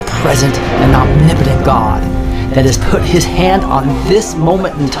omnipresent and omnipotent God that has put his hand on this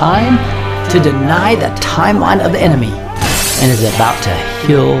moment in time to deny the timeline of the enemy and is about to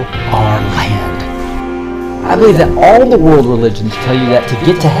heal our land. I believe that all the world religions tell you that to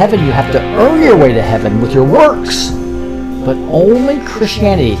get to heaven you have to earn your way to heaven with your works. But only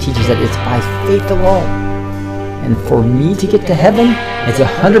Christianity teaches that it's by faith alone. And for me to get to heaven, it's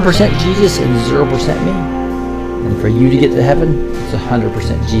 100% Jesus and 0% me. And for you to get to heaven, it's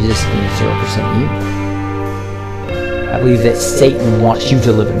 100% Jesus and 0% you. I believe that Satan wants you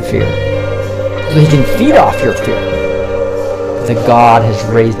to live in fear, so he can feed off your fear. But that God has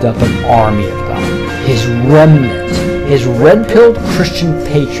raised up an army of God, his remnant, his red-pilled Christian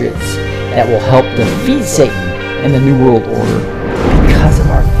patriots that will help defeat Satan and the New World Order because of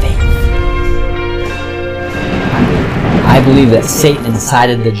our faith. I believe that Satan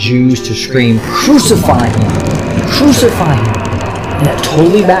incited the Jews to scream, "Crucify him! Crucify him!" And it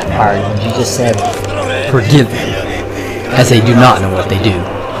totally backfired when Jesus said, "Forgive them, as they do not know what they do."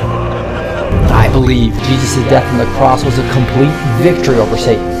 I believe Jesus' death on the cross was a complete victory over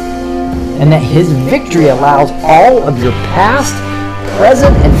Satan, and that his victory allows all of your past,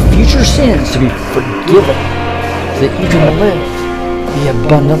 present, and future sins to be forgiven, so that you can live the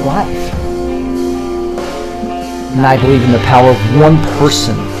abundant life. And I believe in the power of one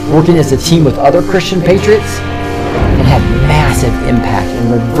person working as a team with other Christian patriots can have massive impact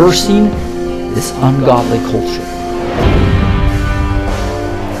in reversing this ungodly culture.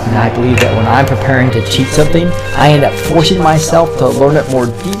 And I believe that when I'm preparing to teach something, I end up forcing myself to learn it more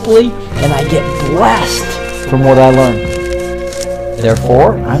deeply, and I get blessed from what I learn.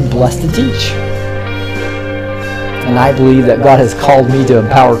 Therefore, I'm blessed to teach. And I believe that God has called me to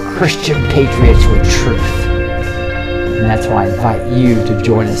empower Christian patriots with truth. And that's why I invite you to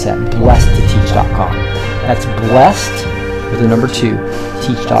join us at blessedtoteach.com. That's blessed with the number 2,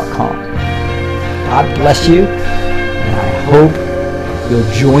 teach.com. God bless you, and I hope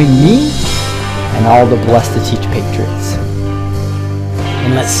you'll join me and all the Blessed to Teach patriots.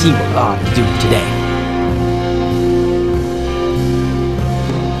 And let's see what God is doing today.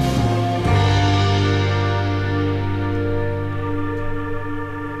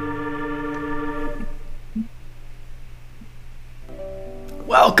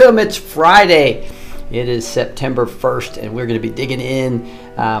 Welcome, it's Friday. It is September 1st, and we're going to be digging in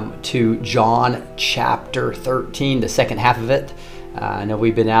to John chapter 13, the second half of it. I know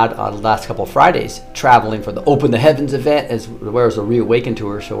we've been out on the last couple of Fridays traveling for the Open the Heavens event as well as a Reawaken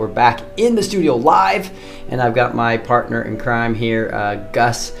tour. So we're back in the studio live, and I've got my partner in crime here,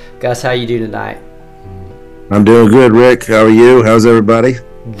 Gus. Gus, how you doing tonight? I'm doing good, Rick. How are you? How's everybody?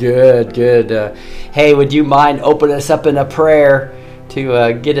 Good. Hey, would you mind opening us up in a prayer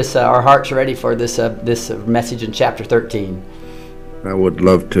to get us our hearts ready for this message in chapter 13? I would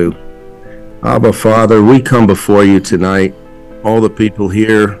love to. Abba, Father, we come before you tonight. All the people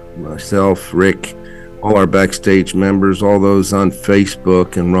here, myself, Rick, all our backstage members, all those on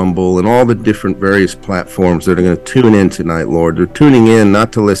Facebook and Rumble, and all the different various platforms that are going to tune in tonight, Lord. They're tuning in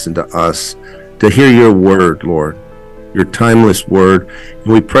not to listen to us, to hear your word, Lord, your timeless word.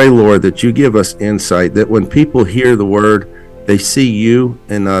 And we pray, Lord, that you give us insight, that when people hear the word, they see you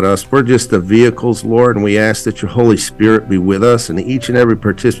and not us. We're just the vehicles, Lord, and we ask that your Holy Spirit be with us and each and every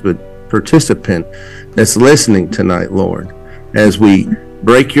participant that's listening tonight, Lord, as we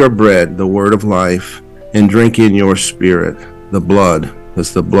break your bread, the word of life, and drink in your spirit, the blood,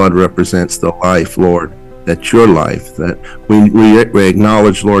 because the blood represents the life, Lord. That's your life, that we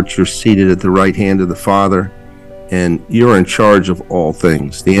acknowledge, Lord, you're seated at the right hand of the Father, and you're in charge of all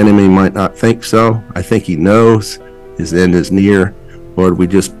things. The enemy might not think so. I think he knows. His end is near. Lord, we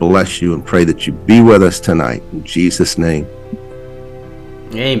just bless you and pray that you be with us tonight. In Jesus' name.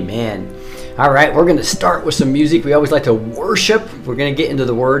 Amen. All right, we're going to start with some music. We always like to worship. We're going to get into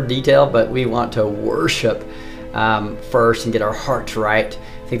the word detail, but we want to worship first and get our hearts right.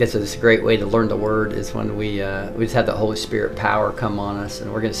 I think that's a great way to learn the word, is when we just have the Holy Spirit power come on us.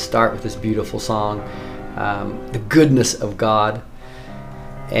 And we're going to start with this beautiful song, The Goodness of God.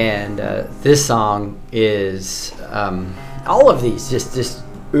 And this song is, all of these just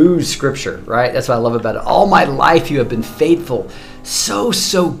ooze scripture, right? That's what I love about it. All my life you have been faithful,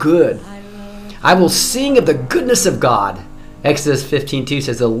 so good. I will sing of the goodness of God. Exodus 15:2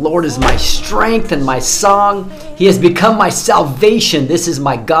 says, the Lord is my strength and my song. He has become my salvation. This is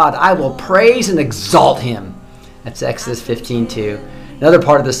my God. I will praise and exalt him. That's Exodus 15:2. Another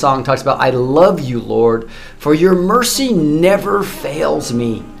part of the song talks about, I love you, Lord, for your mercy never fails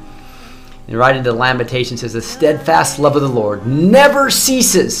me. And right into Lamentations says, the steadfast love of the Lord never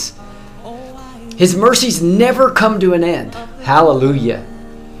ceases. His mercies never come to an end. Hallelujah.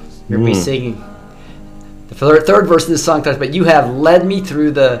 We're going to be singing. The third verse of this song talks about, you have led me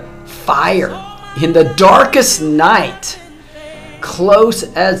through the fire in the darkest night, close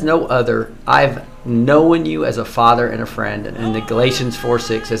as no other. I've known you as a father and a friend. And the Galatians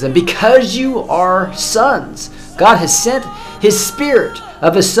 4:6 says, and because you are sons, God has sent his spirit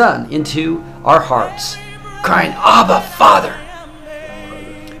of his son into our hearts, crying, Abba, Father.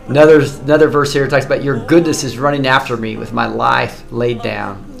 Another verse here talks about, your goodness is running after me with my life laid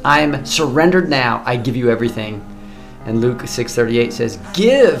down. I am surrendered now. I give you everything. And Luke 6:38 says,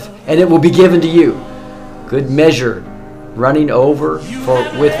 give, and it will be given to you. Good measure, running over, for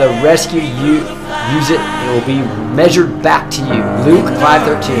with the rescue you use it, it will be measured back to you. Luke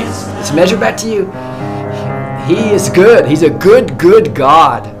 5:13. It's measured back to you. He is good. He's a good, good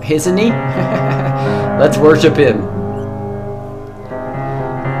God, isn't he? Let's worship him.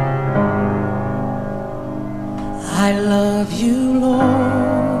 I love you, Lord,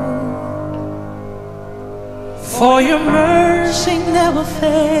 for your mercy never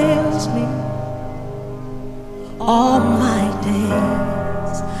fails me. All my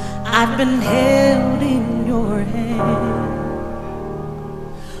days I've been held in your hand.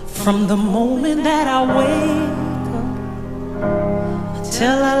 From the moment that I wake up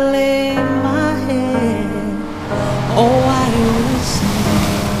till I lay my head, oh, I will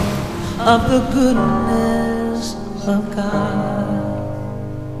sing of the goodness of God.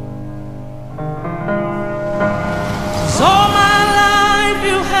 'Cause all my life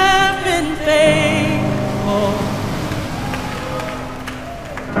you have been faithful.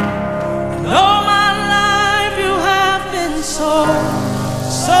 And all my life you have been so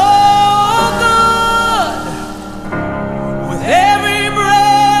good. With every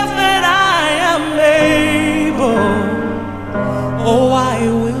breath that I am able, oh, I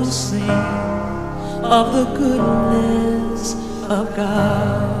will sing of the goodness of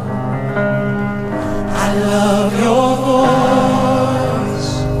God. I love your voice.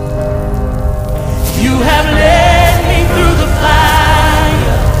 You have led me through the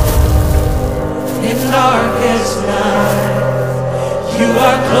fire in darkest night. You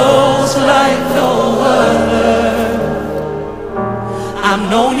are close like no other. I've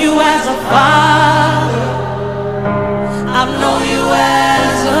known you as a father. I've known you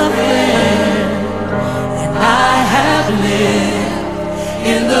as a friend. And I have lived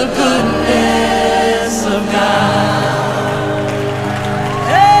in the goodness of God.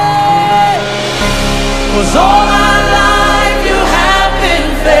 Hey! 'Cause all my life you have been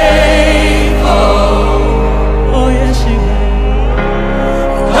faithful. Oh yes you have.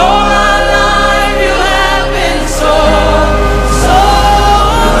 And all my life you have been so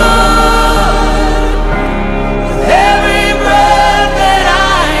good.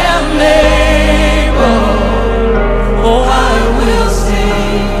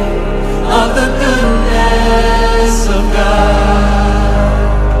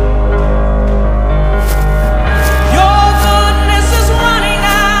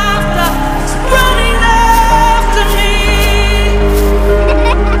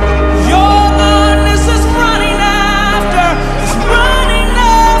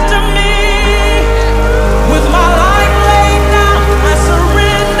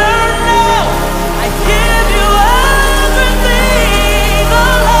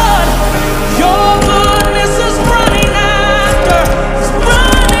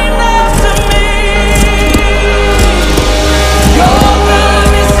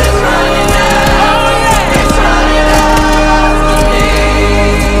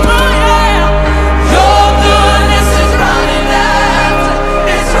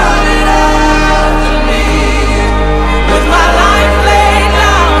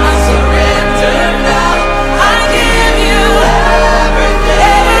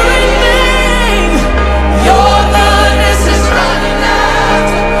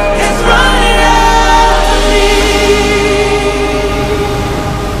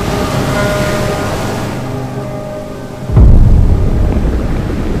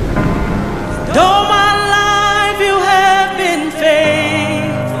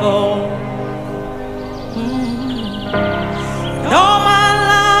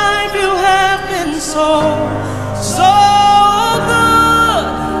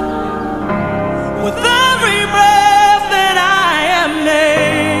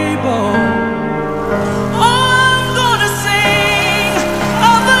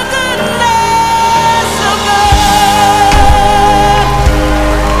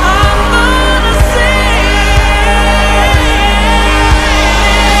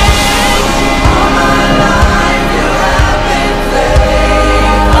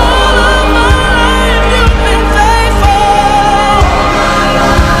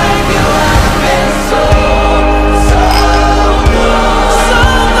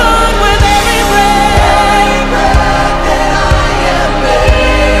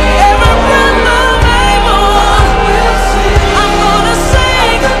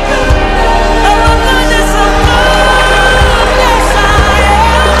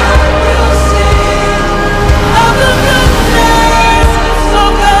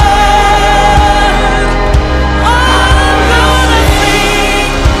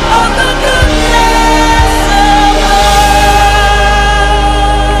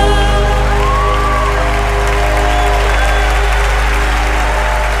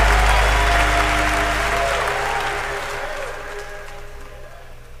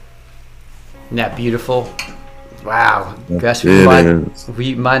 Isn't that beautiful? Wow. Gosh, It would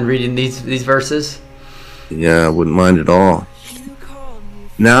you mind reading these verses? Yeah, I wouldn't mind at all.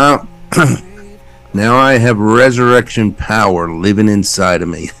 Now, now I have resurrection power living inside of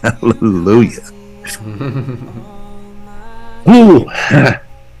me. Hallelujah. Ooh,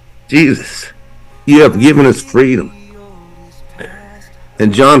 Jesus, you have given us freedom.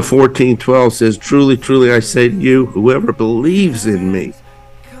 And John 14:12 says, truly, truly, I say to you, whoever believes in me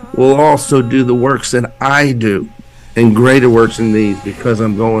will also do the works that I do, and greater works than these, because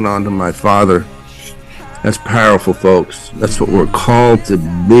I'm going on to my Father. That's powerful, folks. That's what we're called to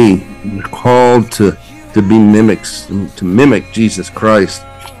be. We're called to be mimics, to mimic Jesus Christ.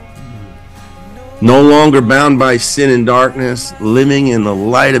 No longer bound by sin and darkness, living in the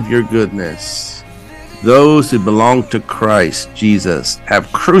light of your goodness. Those who belong to Christ Jesus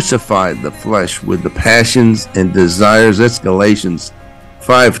have crucified the flesh with the passions and desires. That's Galatians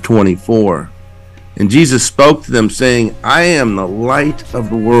 5:24. And Jesus spoke to them, saying, I am the light of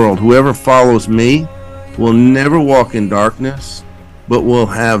the world. Whoever follows me will never walk in darkness, but will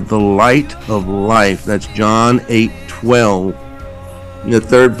have the light of life. That's John 8:12. And the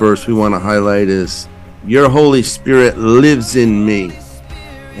third verse we want to highlight is, your Holy Spirit lives in me,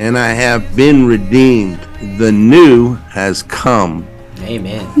 and I have been redeemed. The new has come.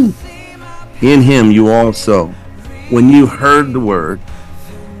 Amen. In him you also, when you heard the word,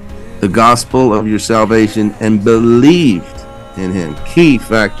 the gospel of your salvation, and believed in him. Key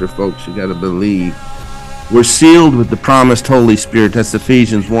factor, folks, you got to believe. We're sealed with the promised Holy Spirit. That's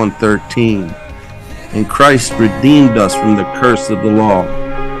Ephesians 1:13. And Christ redeemed us from the curse of the law.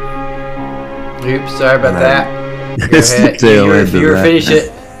 Oops, sorry about that. Go It's the ahead. tail end of You that. finish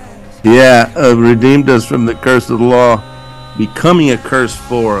it. Yeah, redeemed us from the curse of the law, becoming a curse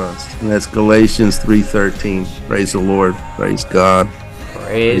for us. And that's Galatians 3:13. Praise the Lord. Praise God.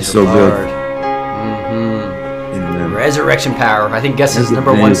 Praise He's the so Lord. good. Amen. Resurrection Power. I think Gus's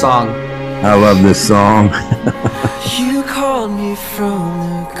number one song. I love this song. You called me from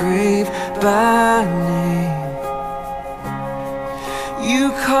the grave by name.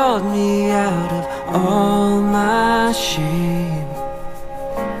 You called me out of all my shame.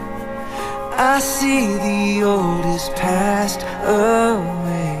 I see the old is passed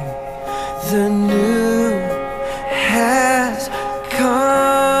away. The new has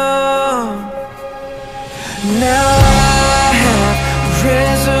come. Now I have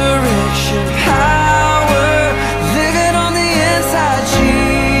resurrection power living on the inside,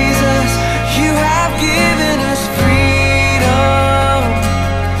 Jesus. You have given us freedom.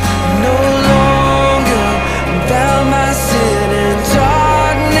 No longer bound by sin and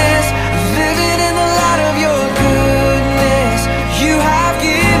darkness, living in the light of your goodness. You have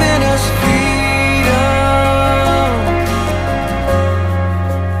given us freedom.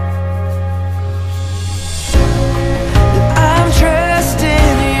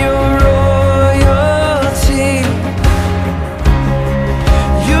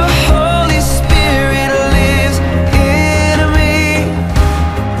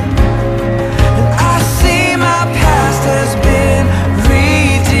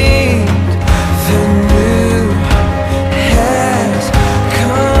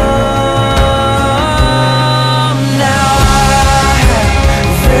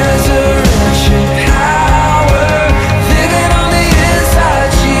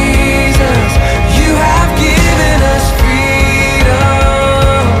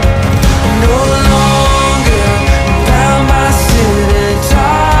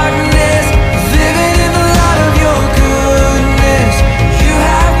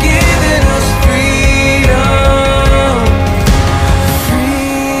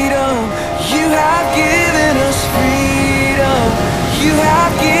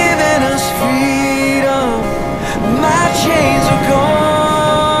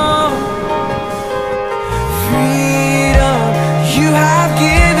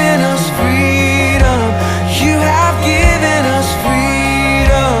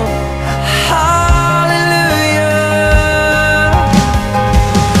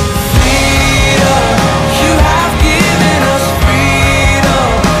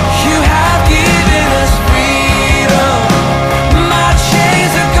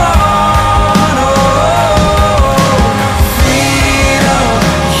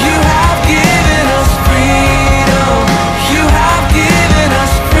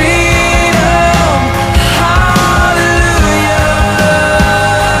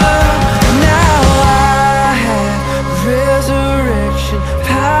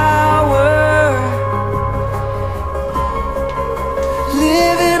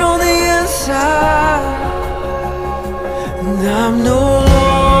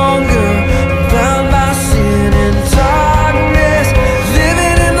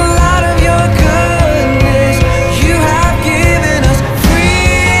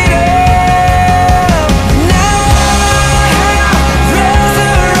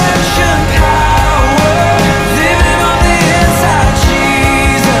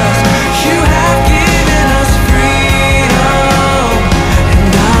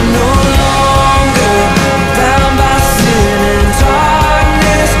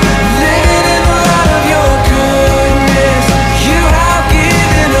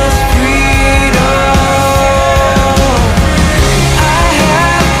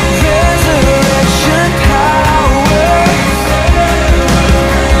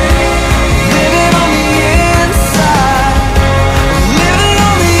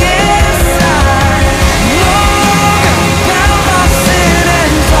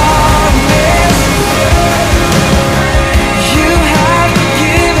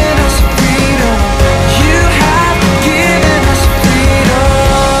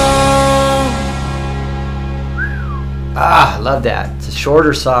 love that. It's a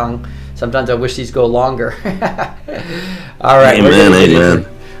shorter song. Sometimes I wish these go longer. All right. Amen.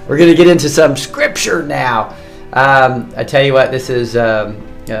 We're going to get into some scripture now. I tell you what, this is a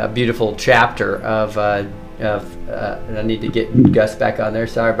beautiful chapter of and I need to get Gus back on there.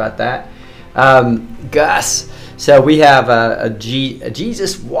 Sorry about that. Gus. So we have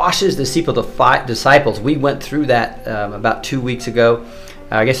Jesus washes the disciples. We went through that about 2 weeks ago.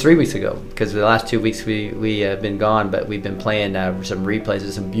 I guess 3 weeks ago, because the last 2 weeks we have been gone, but we've been playing some replays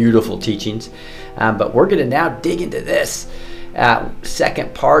of some beautiful teachings. But we're going to now dig into this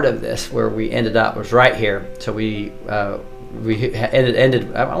second part of this, where we ended up was right here. So we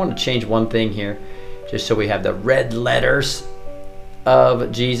ended. I want to change one thing here, just so we have the red letters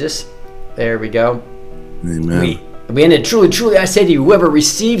of Jesus. There we go. Amen. We ended, truly, truly, I say to you, whoever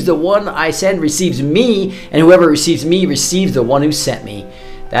receives the one I send receives me, and whoever receives me receives the one who sent me.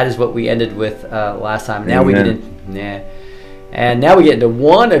 That is what we ended with last time. Now we get into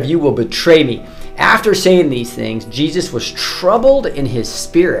one of you will betray me. After saying these things, Jesus was troubled in his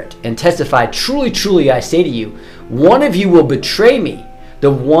spirit and testified, truly, truly, I say to you, one of you will betray me.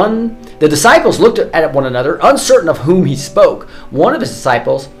 The disciples looked at one another, uncertain of whom he spoke. One of his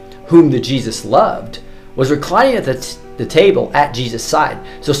disciples, whom the Jesus loved, was reclining at the table at Jesus' side.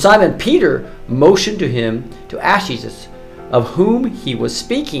 So Simon Peter motioned to him to ask Jesus of whom he was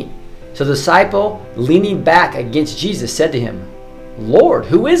speaking. So the disciple, leaning back against Jesus, said to him, Lord,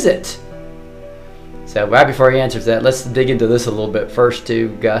 who is it? So right before he answers that, let's dig into this a little bit first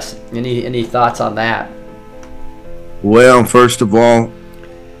too, Gus. Any thoughts on that? Well, first of all,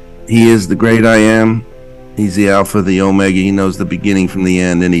 he is the great I am. He's the Alpha, the Omega. He knows the beginning from the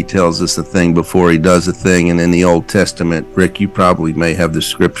end, and he tells us a thing before he does a thing. And in the Old Testament, Rick, you probably may have the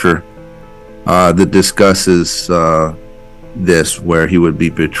scripture that discusses this, where he would be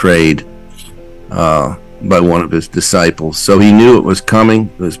betrayed by one of his disciples. So he knew it was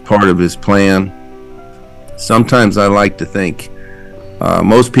coming. It was part of his plan. Sometimes I like to think,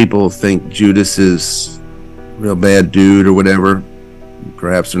 most people think Judas is a real bad dude or whatever.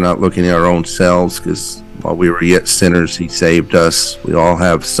 Perhaps they're not looking at our own selves, because while we were yet sinners, he saved us. We all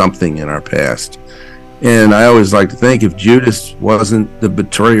have something in our past. And I always like to think, if Judas wasn't the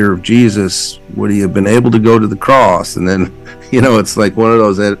betrayer of Jesus, would he have been able to go to the cross? And then, it's like one of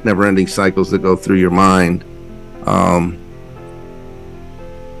those never-ending cycles that go through your mind.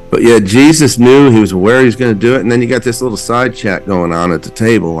 But yeah, Jesus knew, he was aware he was going to do it. And then you got this little side chat going on at the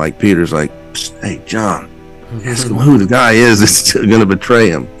table. Like Peter's like, hey, John, ask him who the guy is that's going to betray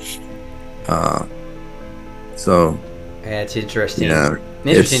him. So it's interesting. Yeah,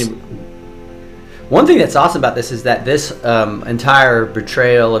 interesting. One thing that's awesome about this is that this entire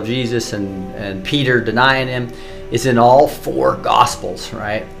betrayal of Jesus and Peter denying him is in all four Gospels,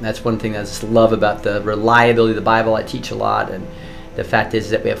 right? And that's one thing I just love about the reliability of the Bible. I teach a lot, and the fact is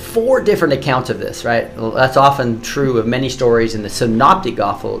that we have four different accounts of this, right? Well, that's often true of many stories in the synoptic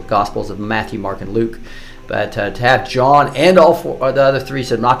Gospels of Matthew, Mark, and Luke. But to have John and all four, or the other three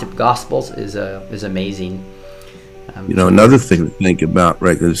synoptic Gospels is amazing. Another thing to think about,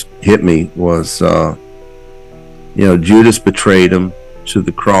 right, that just hit me was, Judas betrayed him to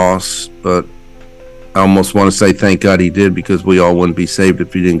the cross, but I almost want to say thank God he did, because we all wouldn't be saved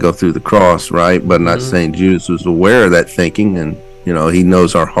if he didn't go through the cross, right? But not saying Judas was aware of that thinking, and, he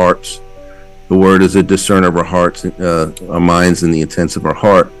knows our hearts. The word is a discerner of our hearts, our minds, and the intents of our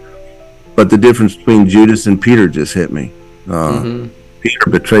heart. But the difference between Judas and Peter just hit me. Peter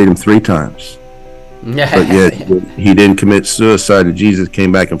betrayed him 3 times. But yet he didn't commit suicide, and Jesus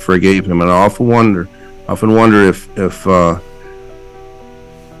came back and forgave him. And I often wonder if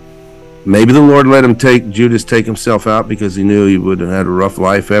maybe the Lord let Judas take himself out because he knew he would have had a rough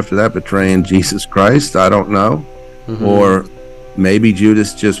life after that, betraying Jesus Christ. I don't know. Or maybe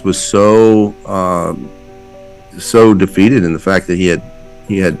Judas just was so defeated in the fact that he had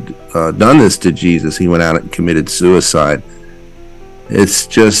done this to Jesus, he went out and committed suicide. It's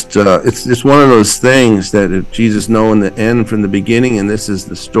just it's one of those things that if Jesus knowing the end from the beginning, and this is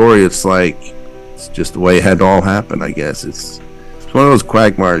the story, it's just the way it had to all happen, I guess. It's one of those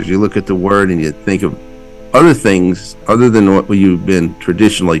quagmires. You look at the word and you think of other things other than what you've been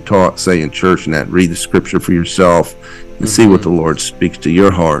traditionally taught, say in church, and that read the scripture for yourself and see what the Lord speaks to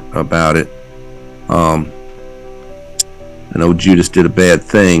your heart about it. I know Judas did a bad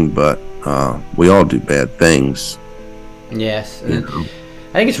thing, but we all do bad things. Yes.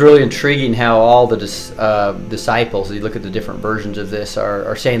 I think it's really intriguing how all the disciples, you look at the different versions of this,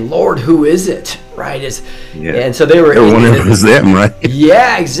 are saying, "Lord, who is it?" Right? And so they were wondering if it was them, right?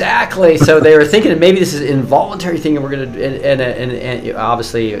 Yeah, exactly. So they were thinking maybe this is an involuntary thing, and we're going to, and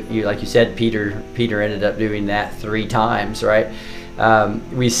obviously, like you said, Peter ended up doing that 3 times, right?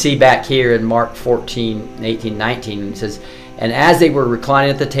 We see back here in Mark 14, 18, 19, it says, "And as they were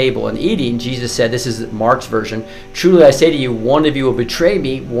reclining at the table and eating, Jesus said," this is Mark's version, "Truly I say to you, one of you will betray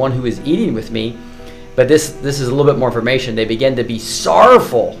me, one who is eating with me." But this is a little bit more information. "They began to be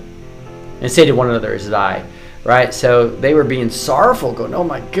sorrowful and say to one another, 'Is it I?'" Right? So they were being sorrowful, going, "Oh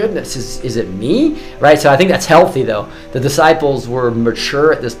my goodness, is it me?" Right? So I think that's healthy, though. The disciples were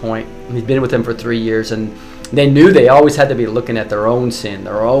mature at this point. He'd been with them for 3 years, and they knew they always had to be looking at their own sin,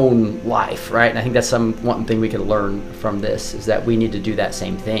 their own life, right? And I think that's one thing we can learn from this, is that we need to do that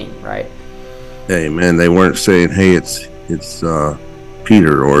same thing, right? Amen. They weren't saying, "Hey, it's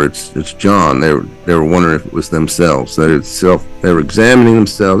Peter," or it's John. They were wondering if it was themselves. They were examining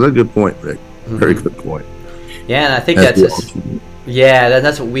themselves. That's a good point, Rick. Very good point. Yeah, and I think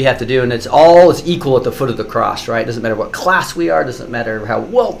that's what we have to do, and it's all is equal at the foot of the cross, right? It doesn't matter what class we are, doesn't matter how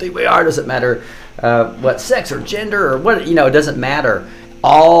wealthy we are, doesn't matter what sex or gender or what, it doesn't matter.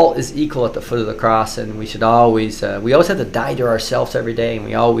 All is equal at the foot of the cross, and we should always have to die to ourselves every day, and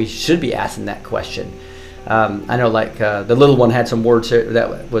we always should be asking that question. I know, like the little one had some words here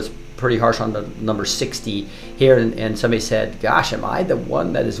that was pretty harsh on the number 60 here, and somebody said, "Gosh, am I the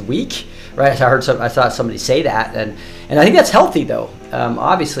one that is weak?" Right? So I thought somebody say that, and I think that's healthy, though.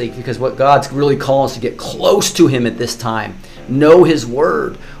 Obviously, because what God's really calling us to get close to Him at this time, know His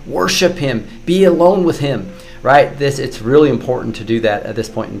Word, worship Him, be alone with Him. Right? It's really important to do that at this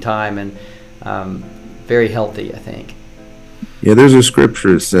point in time, and very healthy, I think. Yeah, there's a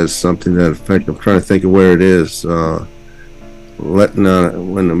scripture that says something to that effect. I'm trying to think of where it is. When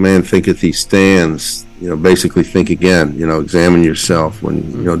a man thinketh he stands, basically think again. Examine yourself.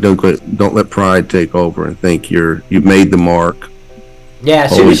 When don't let pride take over and think you've made the mark. Yeah,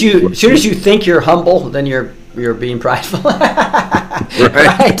 as soon as you think you're humble, then you're being prideful.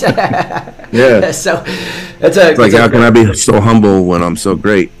 Right? Yeah. So it's like, how can I be so humble when I'm so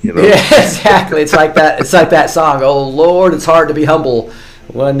great? Yeah, exactly. It's like that. It's like that song. "Oh Lord, it's hard to be humble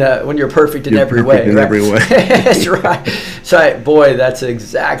when you're perfect in every way." In every way. That's right. So, boy, that's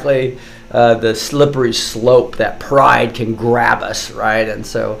exactly the slippery slope that pride can grab us, right? And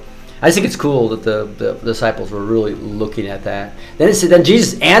so, I just think it's cool that the disciples were really looking at that. Then it said, then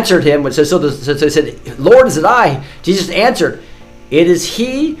Jesus answered him, which says, so they said, "Lord, is it I?" Jesus answered, "It is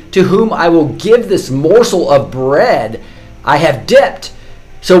he to whom I will give this morsel of bread I have dipped."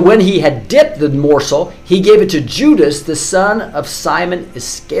 So when he had dipped the morsel, he gave it to Judas, the son of Simon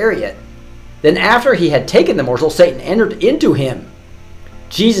Iscariot. Then after he had taken the morsel, Satan entered into him.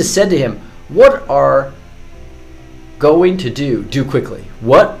 Jesus said to him, "What are going to do? Do quickly.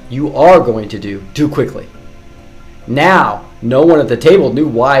 What you are going to do quickly." Now, no one at the table knew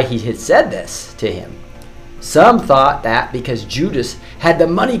why he had said this to him. Some thought that because Judas had the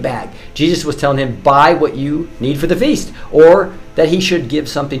money bag, Jesus was telling him, "Buy what you need for the feast," or that he should give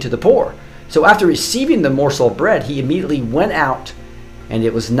something to the poor. So after receiving the morsel of bread, he immediately went out, and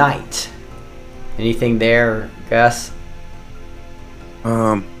it was night. Anything there, Gus?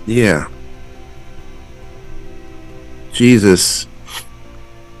 Yeah. Jesus,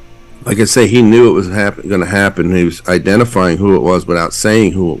 like I say, he knew it was going to happen. He was identifying who it was without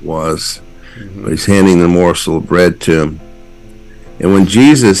saying who it was. Mm-hmm. But he's handing the morsel of bread to him. And when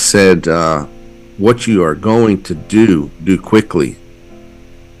Jesus said, "What you are going to do quickly,"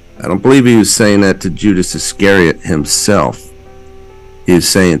 I don't believe he was saying that to Judas Iscariot himself. He was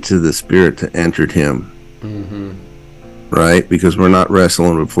saying to the spirit that entered him. Mm-hmm. Right? Because we're not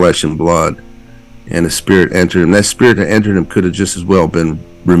wrestling with flesh and blood. And the spirit entered him. That spirit that entered him could have just as well been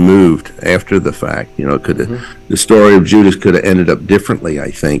removed after the fact. The story of Judas could have ended up differently, I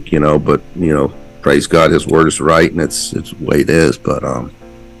think, but praise God, his word is right, and it's the way it is. But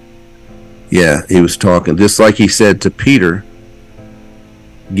yeah, he was talking just like he said to Peter,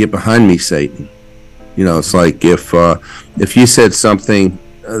 "Get behind me, Satan." It's like if you said something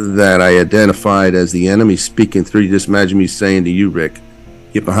that I identified as the enemy speaking through you, just imagine me saying to you, Rick,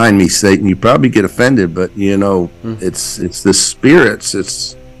 "Get behind me, Satan." You probably get offended, but it's the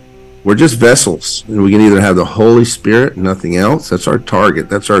spirits. We're just vessels, and we can either have the Holy Spirit and nothing else. That's our target.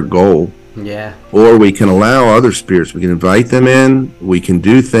 That's our goal. Yeah. Or we can allow other spirits. We can invite them in. We can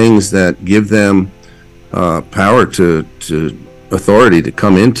do things that give them power to authority to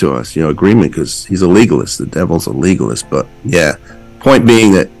come into us. Agreement, because he's a legalist. The devil's a legalist. But yeah, point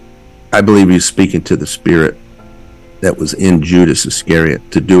being that I believe he's speaking to the spirit. that was in Judas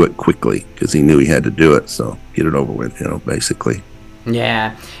Iscariot to do it quickly because he knew he had to do it. So get it over with, basically.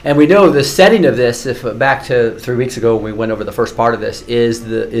 Yeah, and we know the setting of this. If back to 3 weeks ago, when we went over the first part of this, is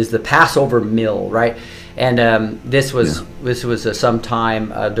the Passover meal, right? And this was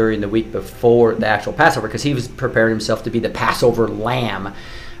sometime during the week before the actual Passover, because he was preparing himself to be the Passover lamb,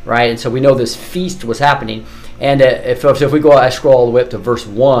 right? And so we know this feast was happening. And if we go, I scroll all the way up to verse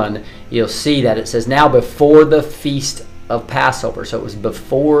 1, you'll see that it says, now before the feast of Passover. So it was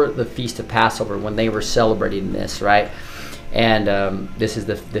before the feast of Passover when they were celebrating this, right? And this is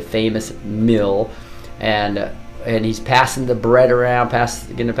the famous meal, and he's passing the bread around,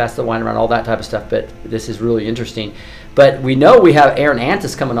 going to pass the wine around, all that type of stuff. But this is really interesting. But we know we have Aaron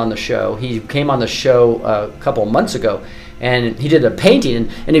Antis coming on the show. He came on the show a couple of months ago, and he did a painting.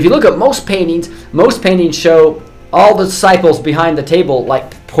 And if you look at most paintings show all the disciples behind the table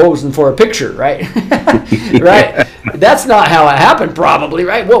like posing for a picture, right? Right? That's not how it happened, probably,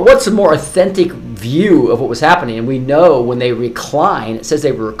 right? Well, what's a more authentic view of what was happening? And we know when they recline, it says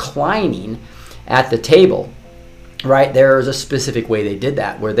they were reclining at the table, right? There is a specific way they did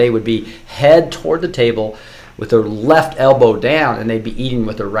that, where they would be head toward the table with their left elbow down, and they'd be eating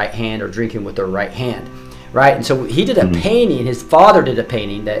with their right hand or drinking with their right hand, right? And so he did a painting, his father did a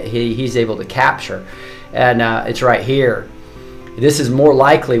painting that he's able to capture, and it's right here. This is more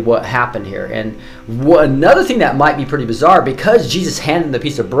likely what happened here. And another thing that might be pretty bizarre, because Jesus handed him the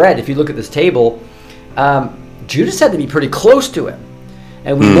piece of bread, if you look at this table, Judas had to be pretty close to him.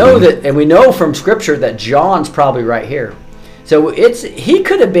 And we know that, and we know from Scripture that John's probably right here. So he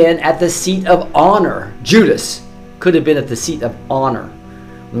could have been at the seat of honor. Judas could have been at the seat of honor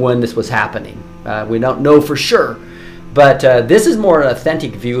when this was happening. We don't know for sure, but this is more an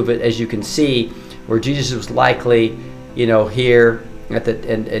authentic view of it, as you can see, where Jesus was likely, here at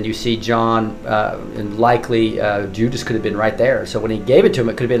and you see John, and likely Judas could have been right there. So when he gave it to him,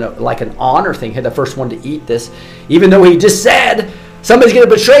 it could have been like an honor thing. He had the first one to eat this, even though he just said, somebody's going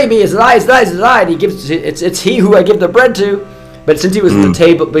to betray me. It's I, it's I, it's I. And he gives it's he who I give the bread to. But since he was at the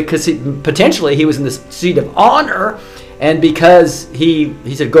table, because potentially he was in the seat of honor, and because he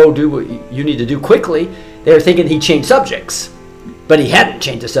said, go do what you need to do quickly, they were thinking he changed subjects. But he hadn't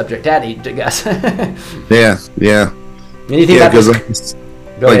changed the subject, had he, I guess? Yeah. Anything yeah, about because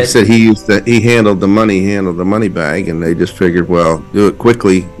like you said, he handled the money bag, and they just figured, well, do it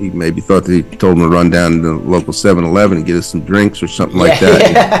quickly. He maybe thought that he told him to run down to the local 7-Eleven and get us some drinks or something like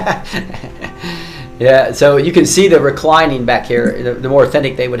that. Yeah, so you can see the reclining back here. The more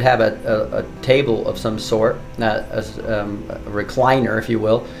authentic, they would have a table of some sort, a recliner, if you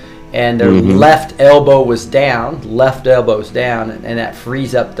will, and their left elbow was down, and that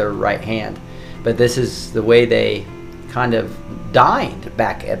frees up their right hand. But this is the way they kind of dined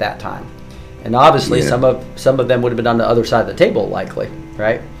back at that time, and obviously some of them would have been on the other side of the table, likely,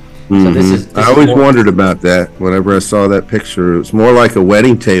 right? So this I always wondered about that. Whenever I saw that picture, it was more like a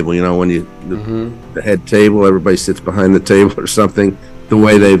wedding table. When the head table, everybody sits behind the table or something. The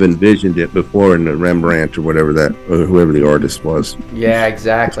way they've envisioned it before in the Rembrandt or whoever the artist was. Yeah,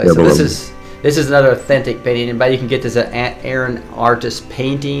 exactly. So this is another authentic painting, and you can get this at Aaron Artist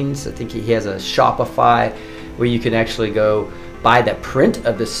Paintings. I think he has a Shopify where you can actually go buy the print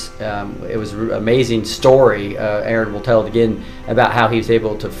of this. It was an amazing story. Aaron will tell it again about how he was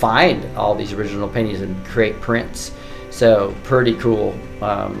able to find all these original paintings and create prints. So pretty cool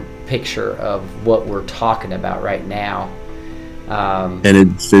picture of what we're talking about right now. And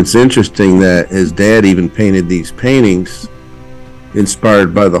it's interesting that his dad even painted these paintings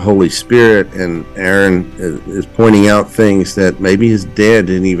inspired by the Holy Spirit, and Aaron is pointing out things that maybe his dad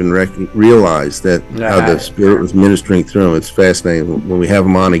didn't even realize, that how the Spirit was ministering through him. It's fascinating. When we have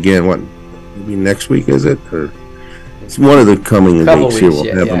him on again, maybe next week, is it? Or it's one of the coming weeks here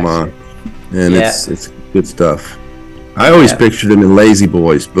we'll have him on. And it's good stuff. I always pictured him in Lazy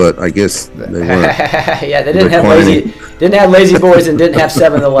Boys, but I guess they weren't. Yeah, they didn't have Lazy Boys and didn't have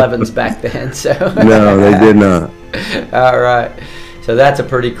 7-Elevens back then. So no, they did not. All right. So that's a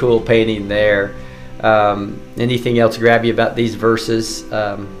pretty cool painting there. Anything else grab you about these verses?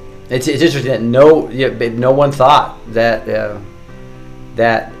 It's interesting that no one thought that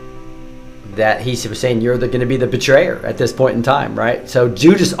he was saying you're going to be the betrayer at this point in time, right? So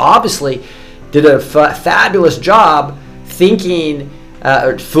Judas obviously did a fabulous job thinking,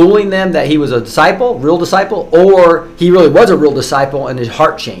 fooling them that he was a disciple, real disciple, or he really was a real disciple and his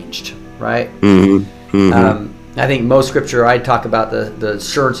heart changed, right? I think most scripture, I talk about the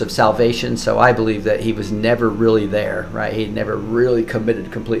assurance of salvation, so I believe that he was never really there, right? He never really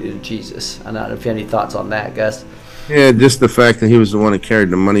committed completely to Jesus. I don't know if you have any thoughts on that, Gus. Yeah, just the fact that he was the one that carried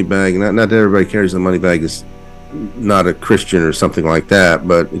the money bag. Not that everybody carries the money bag not a Christian or something like that,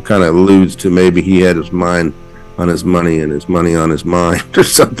 but it kind of alludes to maybe he had his mind on his money and his money on his mind or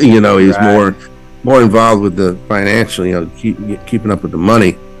something. You know, he's Right. more involved with the financial, you know, keeping up with the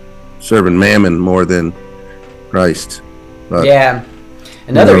money, serving mammon more than Christ. But Yeah.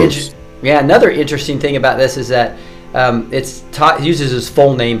 who knows? Another interesting thing about this is that uses his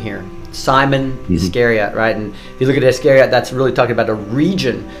full name here, Simon Iscariot, right? And if you look at Iscariot, that's really talking about a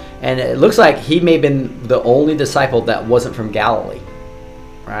region, and it looks like he may have been the only disciple that wasn't from Galilee,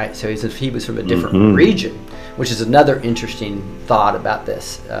 right? So he was from a different region, which is another interesting thought about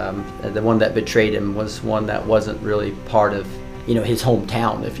this. The one that betrayed him was one that wasn't really part of, his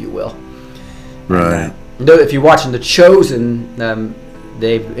hometown, if you will. Right. If you're watching The Chosen,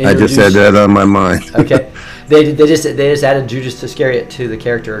 they've I just had that on my mind. Okay, they just added Judas Iscariot to the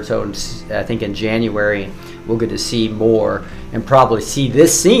character. So I think in January we'll get to see more and probably see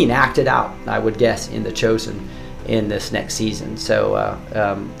this scene acted out, I would guess, in The Chosen in this next season. So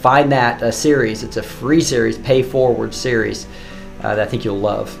find that series. It's a free series, pay forward series that I think you'll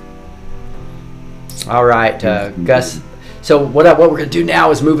love. All right, Gus. So what we're going to do now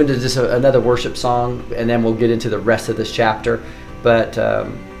is move into just another worship song, and then we'll get into the rest of this chapter. But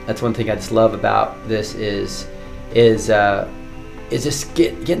that's one thing I just love about this is just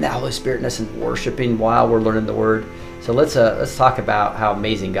getting that Holy Spirit in us and worshiping while we're learning the Word. So let's talk about how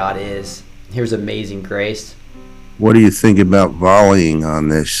amazing God is. Here's Amazing Grace. What do you think about volleying on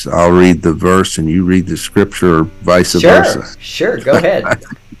this? I'll read the verse and you read the scripture, or vice versa. Sure. Go ahead.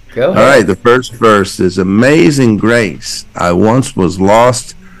 All right, the first verse is Amazing Grace. I once was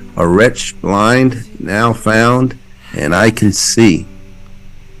lost, a wretch blind, now found, and I can see.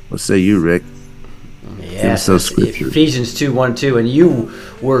 What say you, Rick? Yes, those scriptures. Ephesians 2:1-2, and you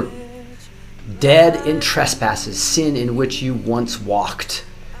were dead in trespasses, sin in which you once walked.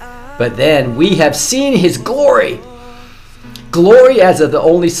 But then we have seen his glory as of the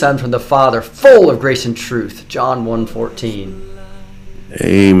only Son from the Father, full of grace and truth. John 1:14.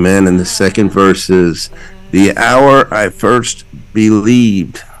 Amen. And the second verse is, the hour I first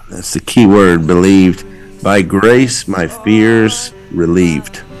believed, that's the key word, believed, by grace my fears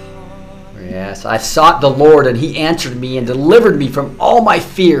relieved. Yes, I sought the Lord, and he answered me and delivered me from all my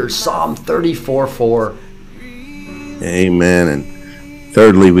fears. Psalm 34:4. Amen. And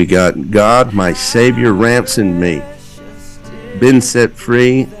thirdly, we got, God, my Savior, ransomed me, been set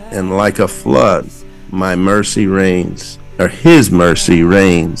free, and like a flood, my mercy reigns, or his mercy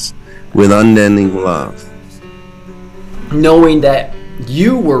reigns with unending love. Knowing that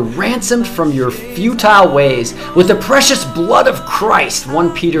you were ransomed from your futile ways with the precious blood of Christ. 1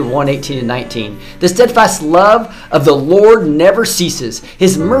 Peter 1:18-19. The steadfast love of the Lord never ceases.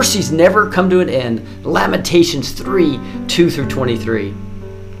 His mercies never come to an end. Lamentations 3:2-23.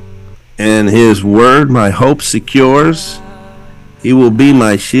 And his word my hope secures. He will be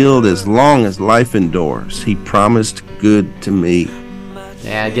my shield as long as life endures. He promised good to me.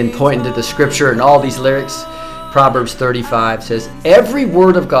 And again, pointing to the scripture and all these lyrics, Proverbs 35 says, every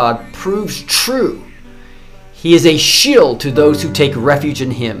word of God proves true. He is a shield to those who take refuge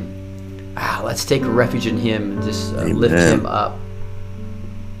in him. Let's take refuge in him and just lift him up.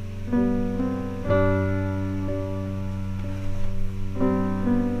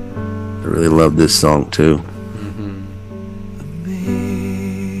 I really love this song too.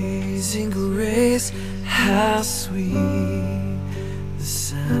 Amazing grace, how sweet the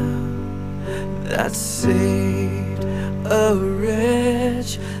sound that saved a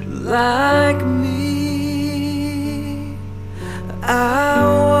wretch like me. I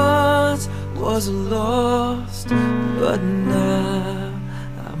once was lost, but now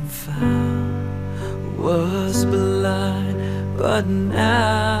I'm found. Was blind, but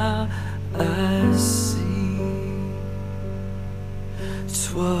now I see.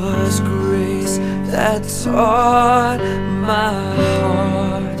 'Twas grace that taught my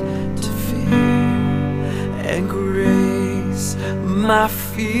heart to fear, and grace my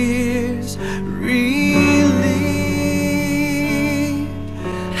fears relieved.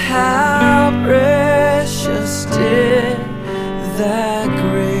 How precious did that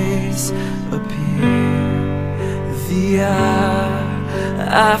grace appear the hour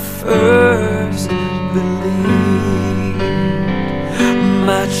I first believed.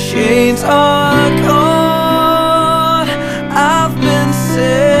 My chains are gone, I've been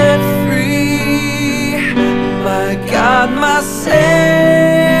set free. My God, my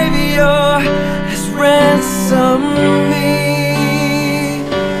Savior has ransomed me.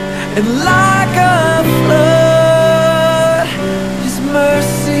 And like a flood, his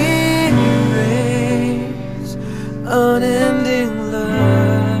mercy reigns, unending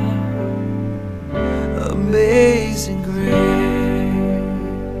love. Amazing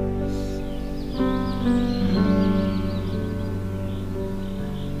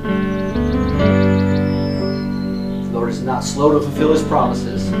slow to fulfill his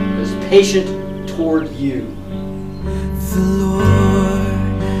promises, but is patient toward you. The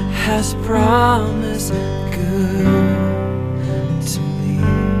Lord has promised good to me.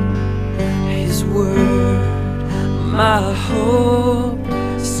 His word, my hope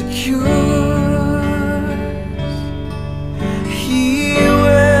secures. He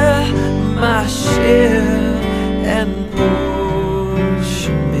will my shield and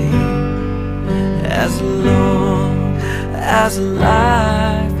portion me, as long as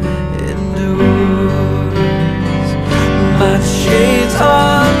life endures. My chains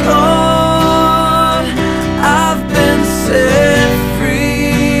are gone, I've been set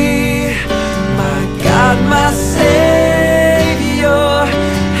free. My God, my Savior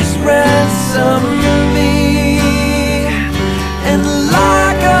has ransomed me, and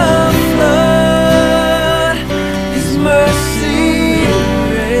like a flood, His mercy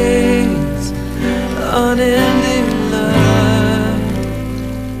reigns, unending love,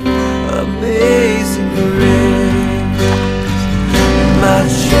 amazing grace. My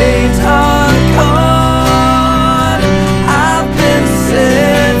chains are gone, I've been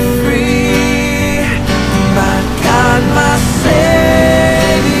set free. My God, my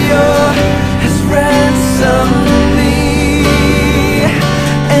Savior has ransomed me,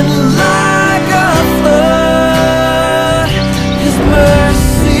 and like a flood, His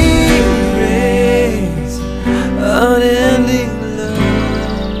mercy reigns, unending love,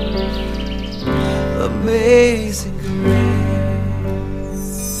 amazing grace.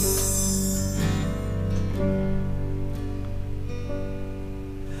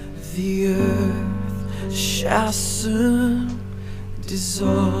 The earth shall soon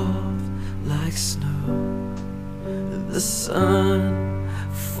dissolve like snow. The sun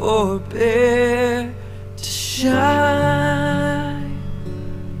forbear to shine,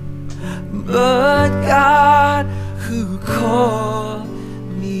 but God who called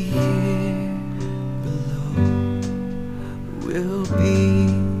me here below will be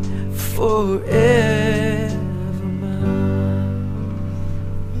forever mine,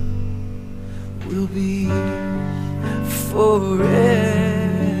 will be forever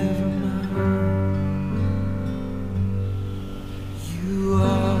mine. You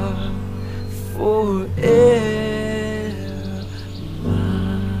are forever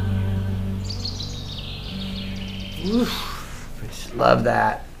mine. Oof, I just love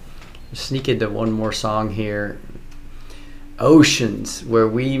that. Sneak into one more song here. Oceans where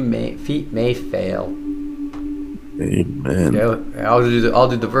feet may fail. Amen. I'll do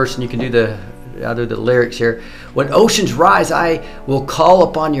the verse and you can do the lyrics here. When oceans rise, I will call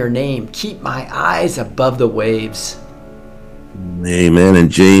upon your name. Keep my eyes above the waves. Amen. And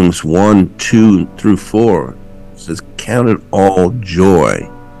James 1:2-4 says, count it all joy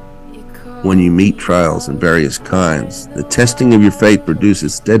when you meet trials in various kinds. The testing of your faith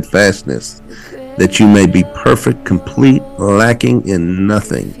produces steadfastness, that you may be perfect, complete, lacking in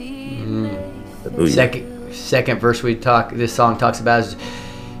nothing. Second verse this song talks about is,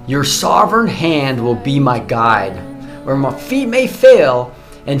 your sovereign hand will be my guide. Where my feet may fail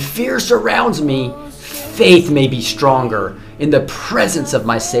and fear surrounds me, faith may be stronger in the presence of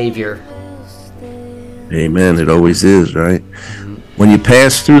my Savior. Amen. It always is, right? When you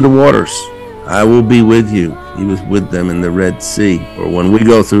pass through the waters, I will be with you. He was with them in the Red Sea. Or when we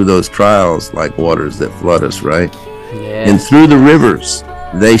go through those trials like waters that flood us, right? Yes. And through the rivers,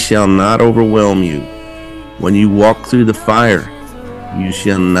 they shall not overwhelm you. When you walk through the fire, you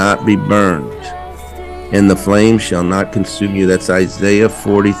shall not be burned, and the flame shall not consume you. That's Isaiah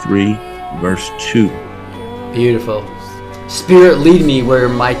 43, verse 2. Beautiful. Spirit, lead me where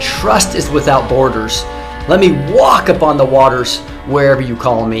my trust is without borders. Let me walk upon the waters wherever you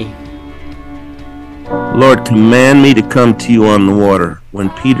call me. Lord, command me to come to you on the water. When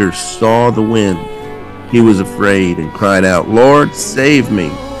Peter saw the wind, he was afraid and cried out, Lord, save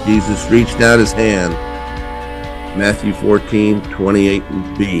me. Jesus reached out his hand. Matthew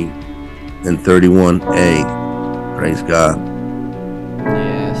 14:28b and 31a. Praise God.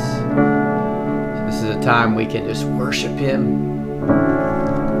 Yes. So this is a time we can just worship Him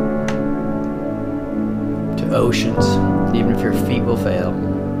to oceans, even if your feet will fail.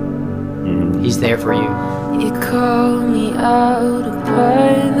 He's there for you. You call me out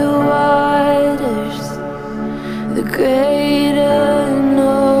upon the waters, the great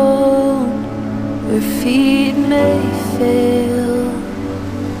unknown, where feet may fail,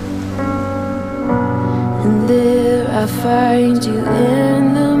 and there I find you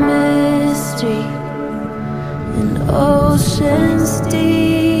in the mystery, in oceans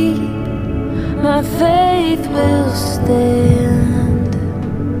deep, my faith will stand,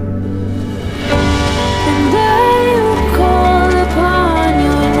 and I will call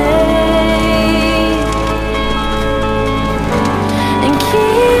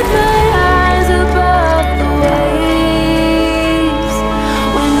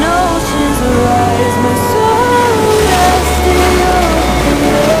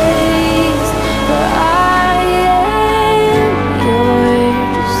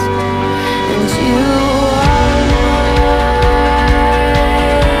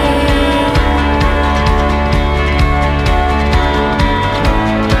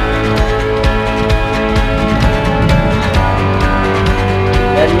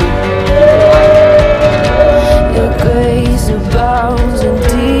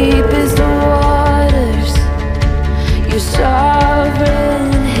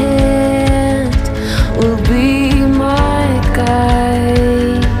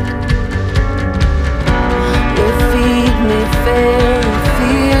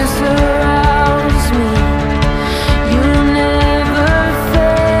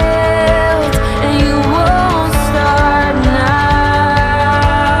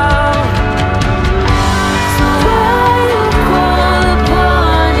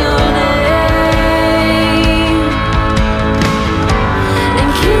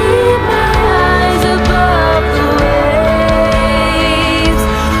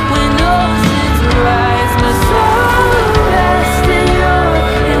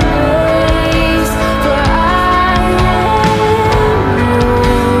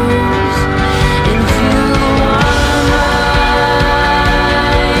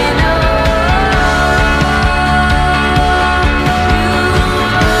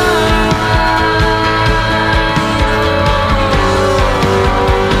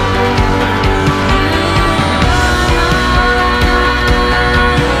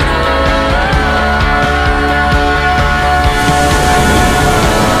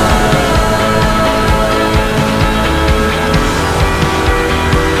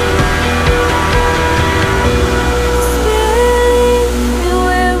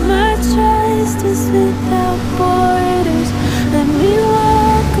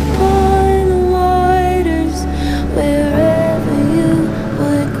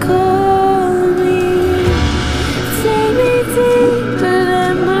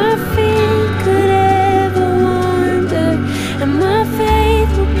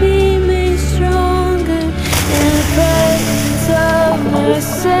my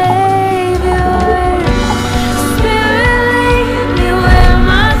Savior. Spirit, lead me where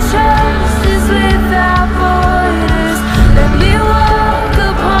my trust is without borders. Let me walk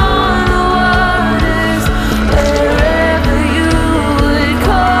upon the waters wherever you would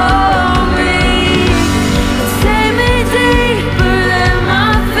call me. Take me deeper than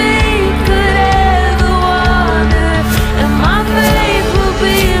my feet could ever wander, and my faith will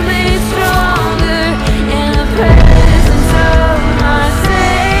be made stronger in the presence of my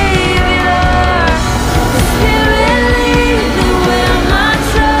Savior. Spirit, lead me where my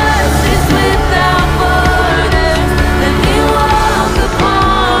trust is without borders. Let me walk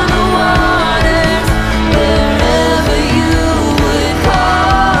upon the waters wherever you would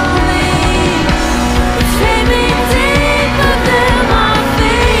call me. Take me deeper than my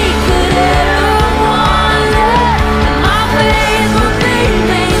feet could ever wander, and my faith will be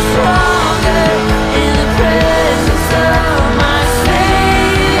made stronger in the presence of my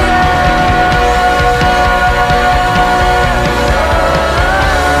Savior.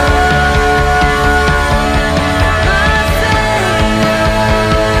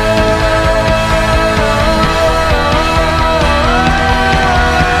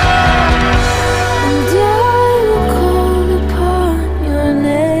 And I will call upon your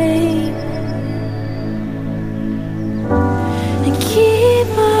name and keep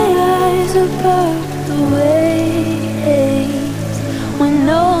my eyes above the waves. When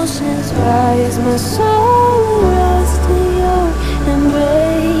oceans rise, my soul will rest in your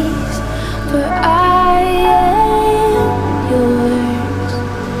embrace. For I am yours,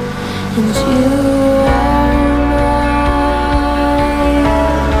 and you are mine.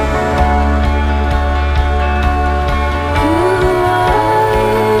 You are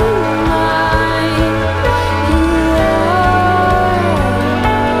mine. You are.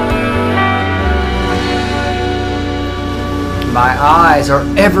 My eyes are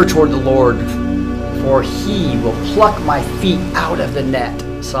ever toward the Lord, for he will pluck my feet out of the net.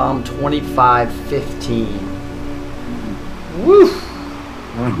 Psalm 25:15. Woo!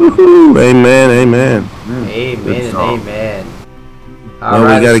 Woo-hoo. Amen. Amen. Amen Good and song. amen. All Well,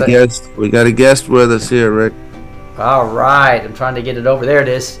 right, we got a so- guest. We got a guest with us here, Rick. All right, I'm trying to get it over. There it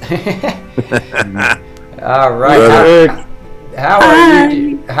is. All right. Brother.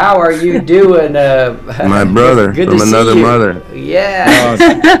 How are you doing? My brother Good from to see another you. mother. Yeah.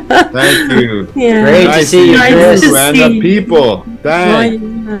 Thank you. Yeah. Great to Nice see you, meet Chris. you and the people. Thanks.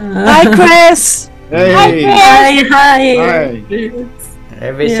 Hi, Chris. Hey. Hi. Hi.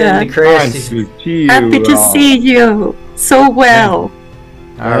 Everybody Yeah. send to Chris. Nice to see you. Happy to all. see you so well.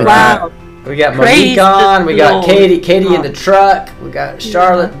 All right. Wow. We got Praise Monique on. the We got Lord. Katie in the truck. We got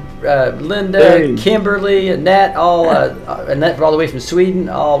Charlotte, Linda, Hey. Kimberly, Annette, Annette all the way from Sweden,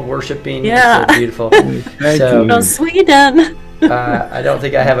 all worshiping. Yeah. It's so beautiful. Thank So- you. From Sweden. I don't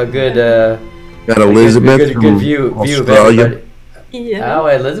think I have a good Got Elizabeth good from view of Australia. everybody. Yeah. Oh,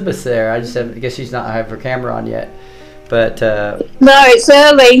 Elizabeth's there. I guess she's not have her camera on yet. But No, it's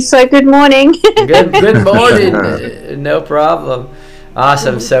early, so good morning. good morning. No problem.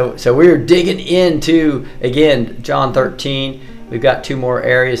 Awesome. So we're digging into again John 13. We've got two more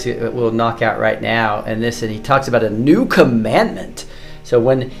areas that we'll knock out right now, and he talks about a new commandment. So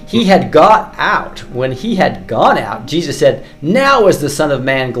when he had gone out, Jesus said, "Now is the Son of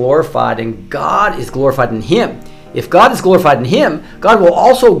Man glorified, and God is glorified in him. If God is glorified in him, God will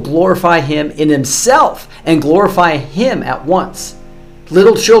also glorify him in himself and glorify him at once.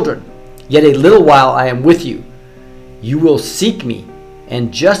 Little children, yet a little while I am with you. You will seek me,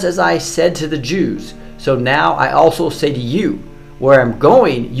 and just as I said to the Jews, so now I also say to you, where I'm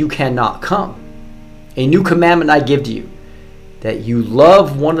going, you cannot come. A new commandment I give to you, that you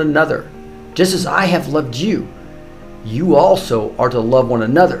love one another, just as I have loved you. You also are to love one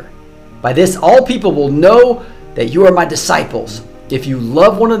another. By this all people will know that you are my disciples, if you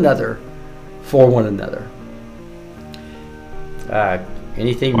love one another for one another."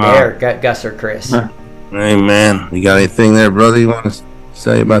 Anything Wow. there, Gus or Chris? Amen. You got anything there, brother? You want to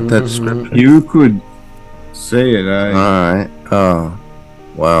say about that scripture? You could say it. All right. Oh,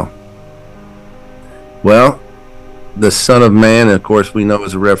 wow. Well, the Son of Man, of course, we know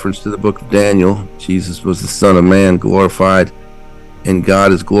is a reference to the book of Daniel. Jesus was the Son of Man, glorified, and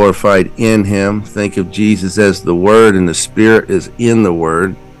God is glorified in him. Think of Jesus as the Word, and the Spirit is in the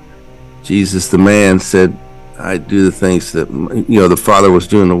Word. Jesus, the man, said, "I do the things that, the Father was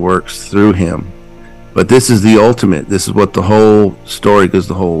doing the works through him." But this is the ultimate. This is what the whole story, because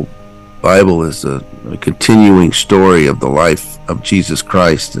the whole Bible is a continuing story of the life of Jesus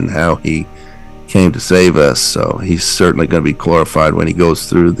Christ and how he came to save us. So he's certainly going to be glorified when he goes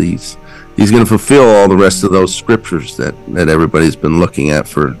through these he's going to fulfill all the rest of those scriptures that everybody's been looking at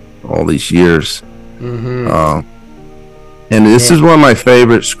for all these years. And this is one of my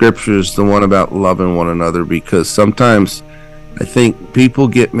favorite scriptures, the one about loving one another, because sometimes I think people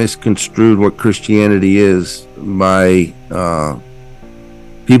get misconstrued what Christianity is by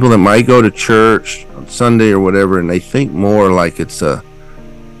people that might go to church on Sunday or whatever, and they think more like it's a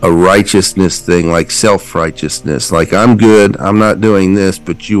righteousness thing, like self-righteousness, like I'm good, I'm not doing this,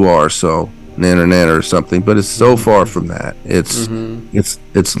 but you are, so nanner or something. But it's so far from that. It's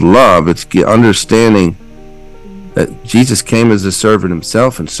love. It's understanding that Jesus came as a servant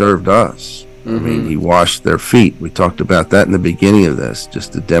himself and served us. I mean, he washed their feet. We talked about that in the beginning of this,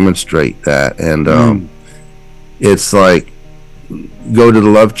 just to demonstrate that. And it's like, go to the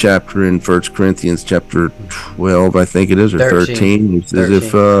love chapter in 1 Corinthians chapter 12, I think it is, or 13. It says,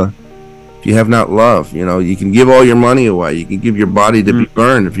 if you have not love, you can give all your money away, you can give your body to be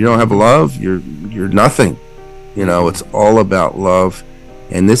burned. If you don't have love, you're nothing. It's all about love.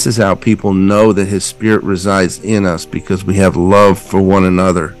 And this is how people know that his spirit resides in us, because we have love for one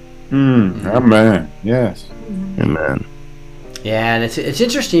another. Amen. Yes. Amen. Yeah, and it's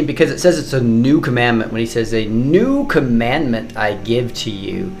interesting because it says it's a new commandment when he says, a new commandment I give to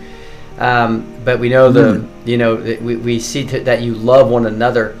you. But we know we see that you love one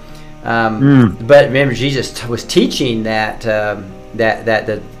another. But remember, Jesus was teaching that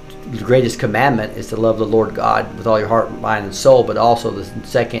the greatest commandment is to love the Lord God with all your heart, mind, and soul. But also the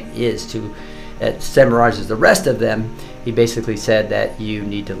second is that summarizes the rest of them. He basically said that you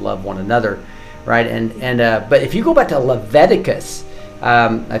need to love one another, right? But if you go back to Leviticus,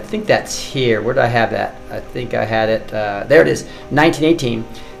 I think that's here. Where did I have that? I think I had it. There it is, 19:18.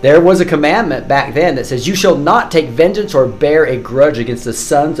 There was a commandment back then that says, you shall not take vengeance or bear a grudge against the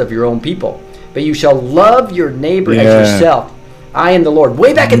sons of your own people, but you shall love your neighbor as yourself. I am the Lord.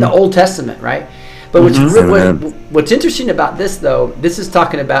 Way back in the Old Testament, right? But what's interesting about this, though, this is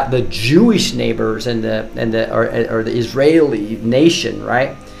talking about the Jewish neighbors and the Israeli nation,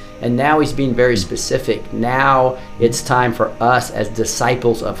 right? And now he's being very specific. Now it's time for us as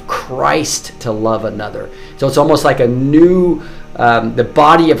disciples of Christ to love another. So it's almost like a new, the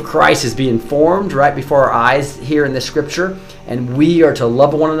body of Christ is being formed right before our eyes here in the scripture. And we are to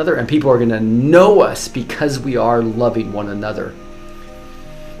love one another, and people are going to know us because we are loving one another.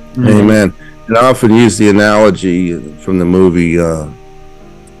 Amen. And I often use the analogy from the movie, one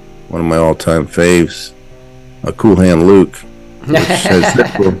of my all-time faves, A Cool Hand Luke, which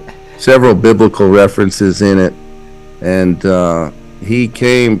has several biblical references in it. And he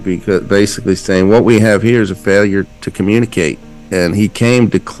came because basically saying what we have here is a failure to communicate. And he came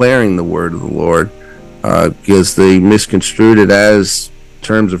declaring the word of the Lord, because they misconstrued it as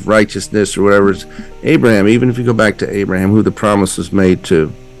terms of righteousness or whatever. It's Abraham, even if you go back to Abraham, who the promise was made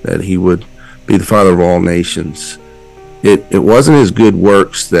to, that he would be the father of all nations. It wasn't his good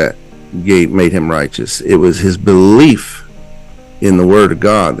works that made him righteous. It was his belief in the word of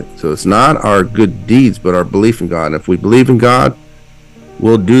God. So it's not our good deeds, but our belief in God. And if we believe in God,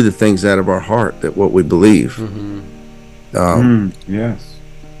 we'll do the things out of our heart, that what we believe. Yes.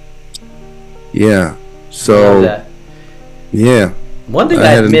 Yeah. So, yeah. One thing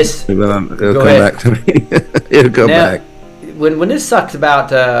I missed. It'll come back to me. It'll come back. When this talks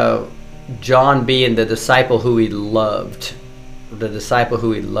about John being the disciple who he loved,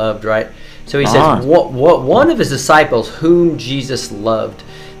 right? So he says, what one of his disciples whom Jesus loved.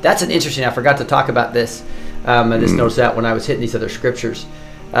 That's an interesting. I forgot to talk about this. I just noticed that when I was hitting these other scriptures.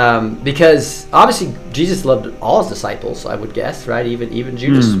 Because obviously Jesus loved all his disciples, I would guess, right? Even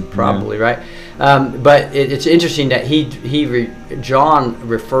Judas, probably, right? But it's interesting that John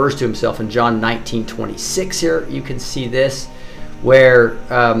refers to himself in John 19:26 here. You can see this, where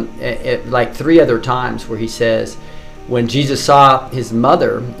like three other times where he says, when Jesus saw his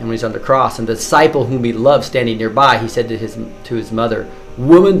mother and when he's on the cross, and the disciple whom he loved standing nearby, he said to his mother,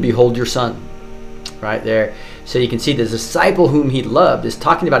 "Woman, behold your son." Right there. So you can see the disciple whom he loved is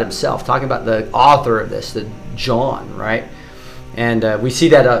talking about himself, talking about the author of this, the John, right? And we see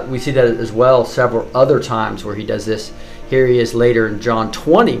that as well several other times where he does this. Here he is later in John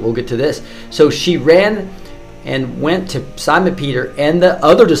 20. We'll get to this. So she ran and went to Simon Peter and the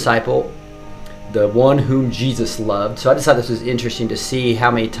other disciple, the one whom Jesus loved. So I just thought this was interesting to see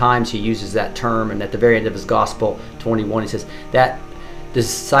how many times he uses that term. And at the very end of his gospel 21, he says that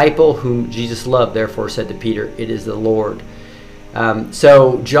disciple whom Jesus loved, therefore said to Peter, "It is the Lord."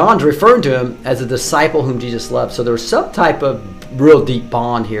 So John's referring to him as a disciple whom Jesus loved. So there was some type of real deep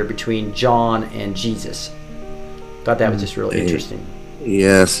bond here between John and Jesus. Thought that was just really interesting.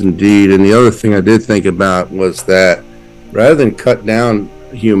 Yes, indeed. And the other thing I did think about was that rather than cut down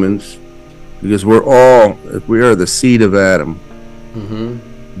humans, because if we are the seed of Adam,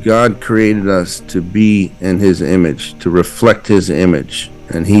 Mm-hmm. God created us to be in his image, to reflect his image,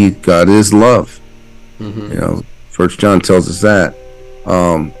 and God is love. Mm-hmm. You know, First John tells us that.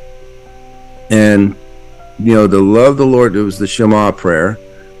 And you know, to love the Lord, it was the Shema prayer.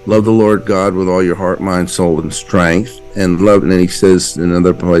 Love the Lord God with all your heart, mind, soul, and strength. And then he says in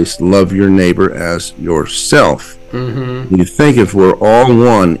another place, love your neighbor as yourself. Mm-hmm. You think if we're all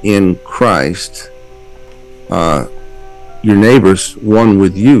one in Christ, your neighbor's one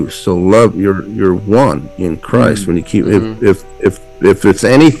with you. So love, you're one in Christ. When you keep, if it's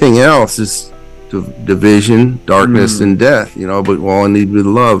anything else, it's division, darkness, and death. You know, but we all need to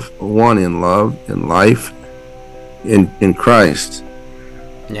love, one in love, in life, in Christ.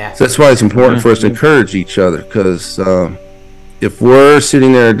 Yeah. So that's why it's important for us to encourage each other, because if we're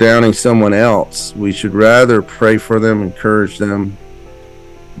sitting there downing someone else, we should rather pray for them, encourage them,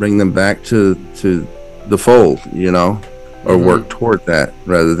 bring them back to the fold, you know, or work toward that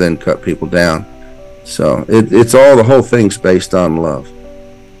rather than cut people down. So the whole thing's based on love.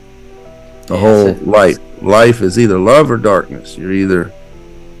 The whole life is either love or darkness. You're either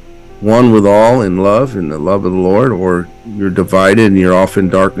one with all in love, in the love of the Lord, or you're divided and you're off in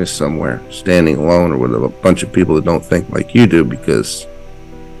darkness somewhere, standing alone or with a bunch of people that don't think like you do, because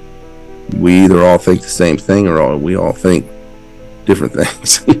we either all think the same thing or we all think different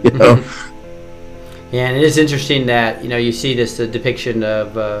things, you know? Yeah, and it is interesting that, you know, you see this depiction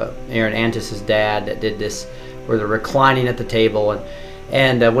of Aaron Antis' dad that did this, where they're reclining at the table,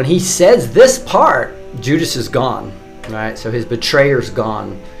 and when he says this part, Judas is gone, right? So his betrayer's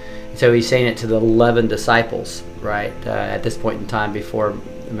gone. So he's saying it to the 11 disciples, right, at this point in time before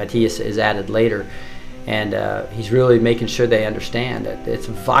Matthias is added later. And he's really making sure they understand that it's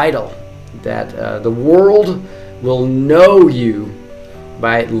vital that the world will know you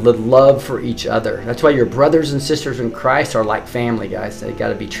by the love for each other. That's why your brothers and sisters in Christ are like family, guys. They got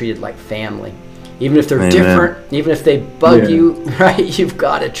to be treated like family. Even if they're different, even if they bug you, right, you've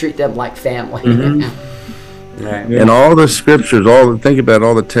got to treat them like family. Right. And all the scriptures, think about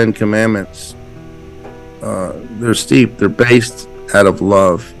all the 10 commandments. They're steeped. They're based out of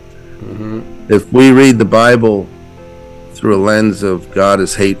love. If we read the Bible through a lens of God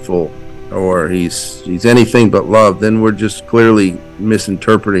is hateful or he's anything but love, then we're just clearly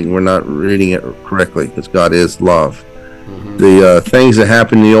misinterpreting. We're not reading it correctly, because God is love. The things that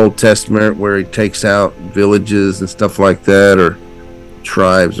happen in the Old Testament, where he takes out villages and stuff like that, or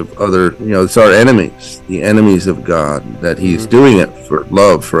tribes of other, you know, it's our enemies, the enemies of God, that he's doing it for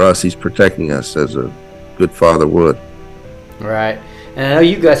love for us. He's protecting us as a good father would. Right. And I know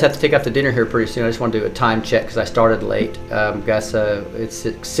you guys have to take off to dinner here pretty soon. I just want to do a time check because I started late. Guys, it's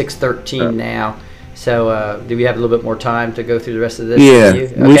 6:13 now. So do we have a little bit more time to go through the rest of this?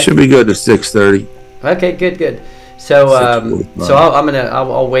 Yeah, we should be good to 6:30. Okay, good. So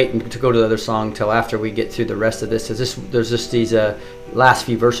I'll wait to go to the other song till after we get through the rest of this. There's just these last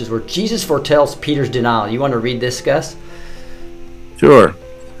few verses where Jesus foretells Peter's denial. You want to read this, Gus? Sure.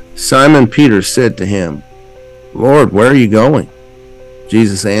 Simon Peter said to him, Lord, where are you going?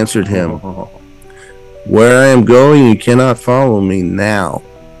 Jesus answered him, where I am going, you cannot follow me now.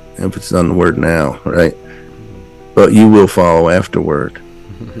 Emphasis on the word now, right? But you will follow afterward.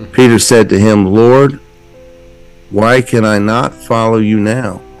 Peter said to him, Lord, why can I not follow you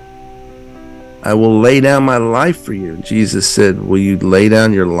now? I will lay down my life for you. Jesus said, will you lay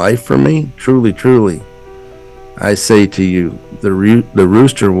down your life for me? Truly, truly, I say to you, the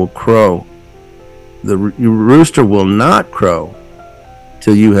rooster will crow. The rooster will not crow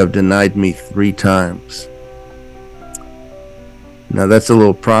till you have denied me 3 times. Now that's a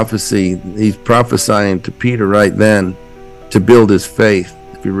little prophecy. He's prophesying to Peter right then to build his faith,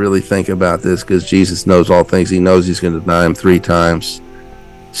 if you really think about this, because Jesus knows all things. He knows he's going to deny him 3 times.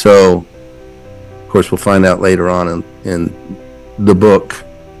 So, of course, we'll find out later on in the book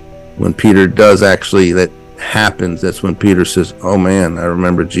when Peter does actually, that happens. That's when Peter says, oh man, I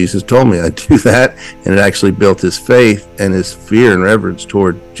remember Jesus told me I'd do that. And it actually built his faith and his fear and reverence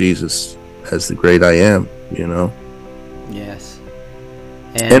toward Jesus as the great I am, you know. Yes.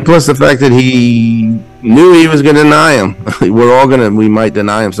 And plus the fact that he knew he was going to deny him. We might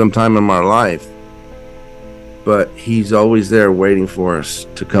deny him sometime in our life, but he's always there waiting for us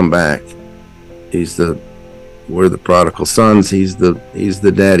to come back. We're the prodigal sons. He's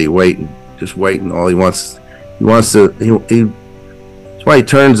the daddy waiting, just waiting. All he wants that's why he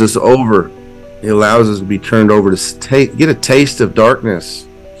turns us over. He allows us to be turned over to get a taste of darkness,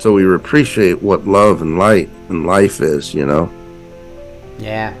 so we appreciate what love and light and life is, you know.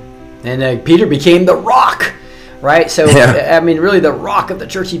 Yeah. And Peter became the rock, right? So Yeah. I mean, really, the rock of the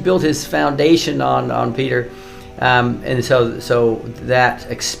church. He built his foundation on Peter, and so that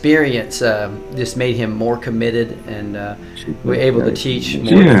experience just made him more committed, and we're able to teach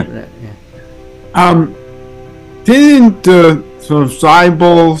more. Yeah. Didn't the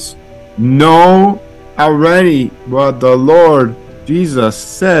disciples know already what the Lord Jesus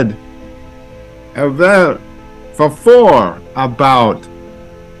said before about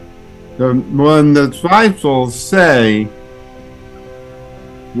when the disciples say,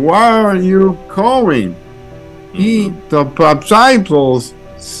 "Where are you going?" The disciples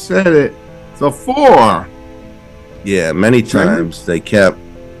said it before. Yeah, many times they kept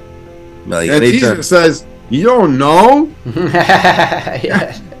like And anytime- Jesus says, "You don't know?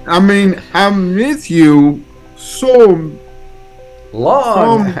 Yeah. I mean, I'm with you so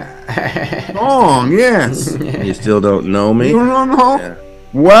Long. long, yes. you still don't know me. You don't know Yeah.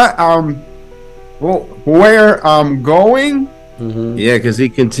 what where I'm going?" Yeah, because he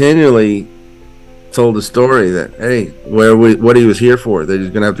continually told the story that, hey, what he was here for, that he's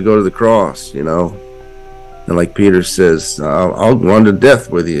going to have to go to the cross, you know. And like Peter says, I'll run to death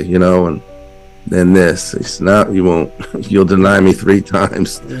with you, you know, and then this. It's not, you won't, you'll deny me 3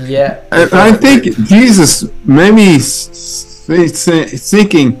 times. Yeah. And I think Jesus maybe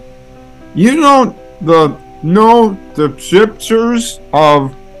thinking, you don't know the scriptures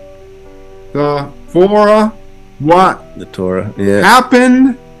of the Torah, what The Torah. Yeah.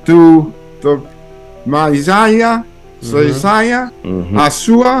 happened to the Messiah, Mhm.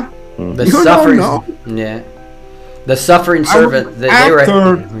 Asua. The You don't suffering. know. Yeah. The suffering servant. They were.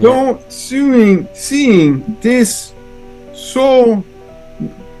 After Yeah. don't seeing this so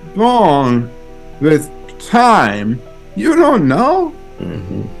long with time, you don't know.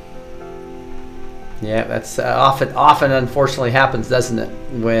 Yeah, that's often unfortunately happens, doesn't it?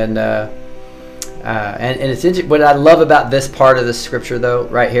 When and it's interesting. What I love about this part of the scripture, though,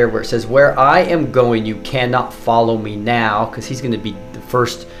 right here, where it says, "Where I am going, you cannot follow me now," because he's going to be the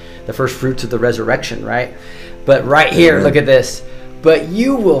first fruits of the resurrection, right? But right here, look at this. But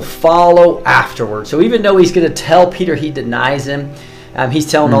you will follow afterwards. So even though he's going to tell Peter he denies him, he's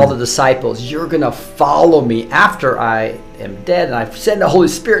telling all the disciples, you're going to follow me after I am dead, and I've sent the Holy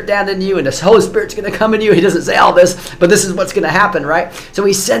Spirit down in you, and this Holy Spirit's going to come in you. He doesn't say all this, but this is what's going to happen, right? So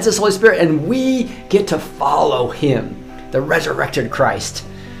he sends this Holy Spirit, and we get to follow him, the resurrected Christ.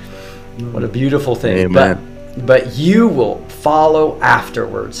 What a beautiful thing. Amen. But you will follow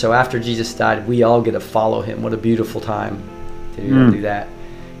afterwards. So after Jesus died, we all get to follow him. What a beautiful time to do that.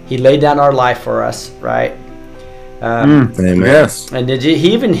 He laid down our life for us, right? Amen. Yes. And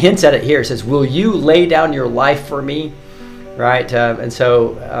he even hints at it here. He says, will you lay down your life for me? Right? And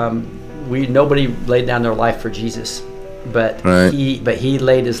so nobody laid down their life for Jesus, but Right. he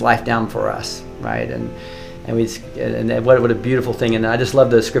laid his life down for us, right? And what a beautiful thing. And I just love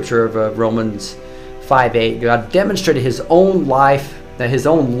the scripture of Romans 5:8. God demonstrated his own life, that his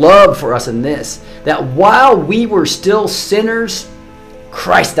own love for us in this, that while we were still sinners,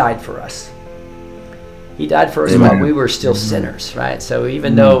 Christ died for us. He died for us Amen. while we were still sinners, right? So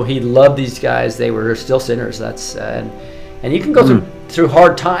even though he loved these guys, they were still sinners. That's and you can go through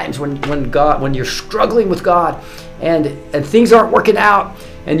hard times when you're struggling with God, and things aren't working out,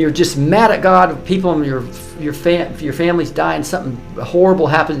 and you're just mad at God. People in your family's dying, something horrible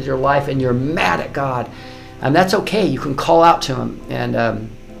happens in your life, and you're mad at God, and that's okay. You can call out to him,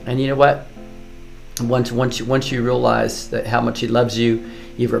 and you know what? Once you realize that how much he loves you,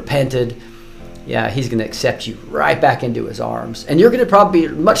 you've repented. Yeah, he's going to accept you right back into his arms, and you're going to probably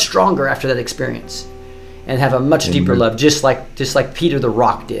be much stronger after that experience, and have a much deeper love, just like Peter the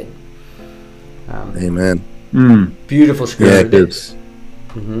Rock did. Amen. Beautiful Yeah, scripture.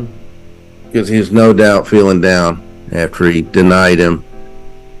 because he was no doubt feeling down after he denied him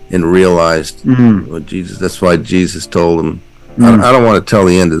and realized what Jesus. That's why Jesus told him. I don't want to tell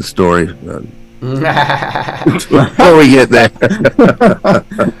the end of the story before we get there.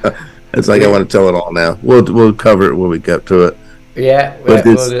 It's like I want to tell it all now. We'll cover it when we get to it. Yeah, But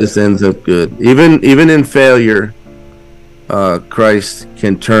this ends up good. Even in failure, Christ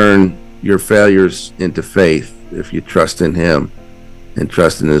can turn your failures into faith if you trust in him and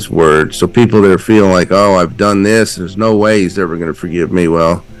trust in his word. So people that are feeling like, oh, I've done this, there's no way he's ever going to forgive me.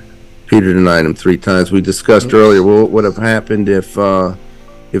 Well, Peter denied him 3 times. We discussed earlier what would have happened if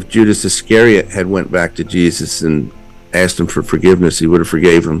Judas Iscariot had went back to Jesus and asked him for forgiveness. He would have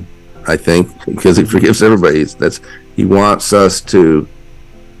forgave him, I think, because he forgives everybody. He wants us to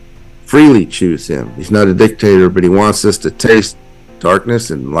freely choose him. He's not a dictator, but he wants us to taste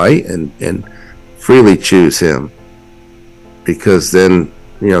darkness and light and freely choose him, because then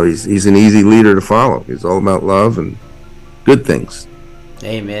he's an easy leader to follow. He's all about love and good things.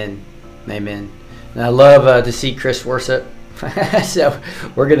 Amen. Amen. And I love to see Chris worship. So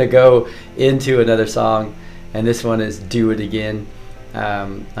we're going to go into another song, and this one is Do It Again.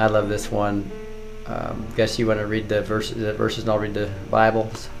 I love this one. Guess you want to read the verses and I'll read the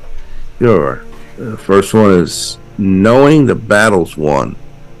Bibles? Sure. The first one is, knowing the battle's won.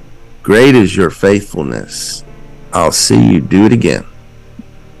 Great is your faithfulness. I'll see you do it again.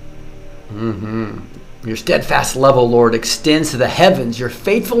 Your steadfast love, O Lord, extends to the heavens, your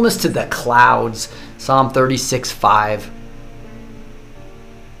faithfulness to the clouds. Psalm 36:5.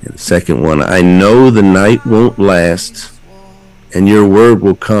 And the second one, I know the night won't last, and your word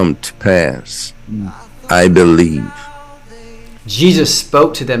will come to pass. I believe. Jesus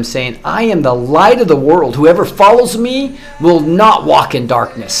spoke to them, saying, I am the light of the world. Whoever follows me will not walk in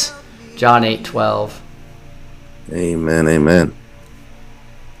darkness. John 8:12. Amen, amen.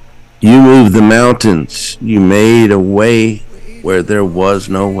 You moved the mountains. You made a way where there was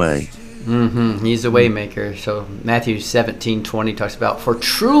no way. He's a way maker. So Matthew 17:20 talks about, for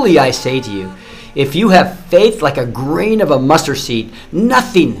truly I say to you, if you have faith like a grain of a mustard seed,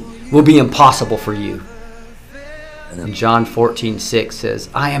 nothing will be impossible for you. And John 14:6 says,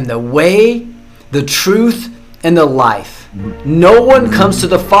 I am the way, the truth, and the life. No one comes to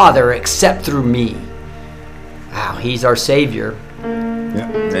the Father except through me. Wow, he's our Savior. Yeah.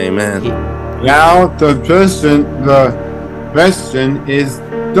 Amen. Now the question is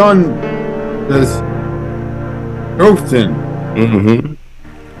done. This question.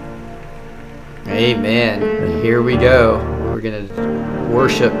 Amen. Here we go. We're going to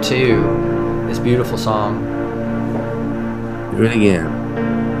worship to this beautiful song. Do it again.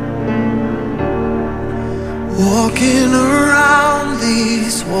 Walking around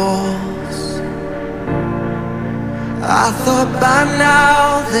these walls, I thought by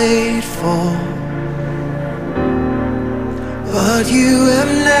now they'd fall, but you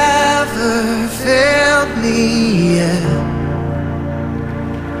have never failed me yet.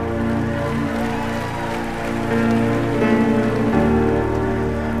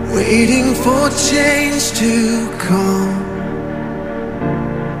 Waiting for change to come,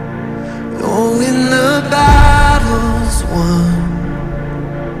 knowing the battle's won,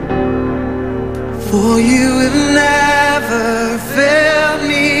 for you have never failed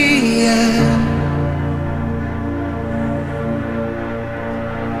me yet.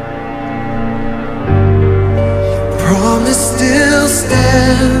 Promise still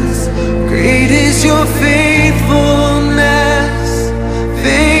stands, great is your faithfulness,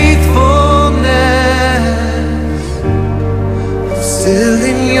 I'm still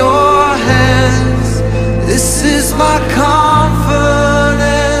in your hands, this is my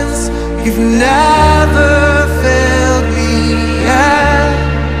confidence, you've never failed me yet.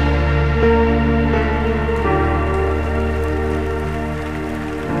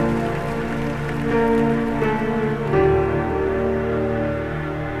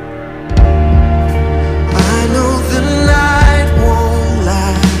 I know the night won't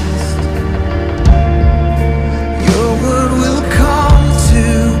last, your word will come to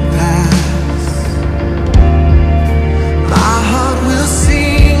pass, my heart will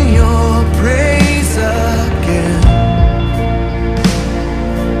sing your praise.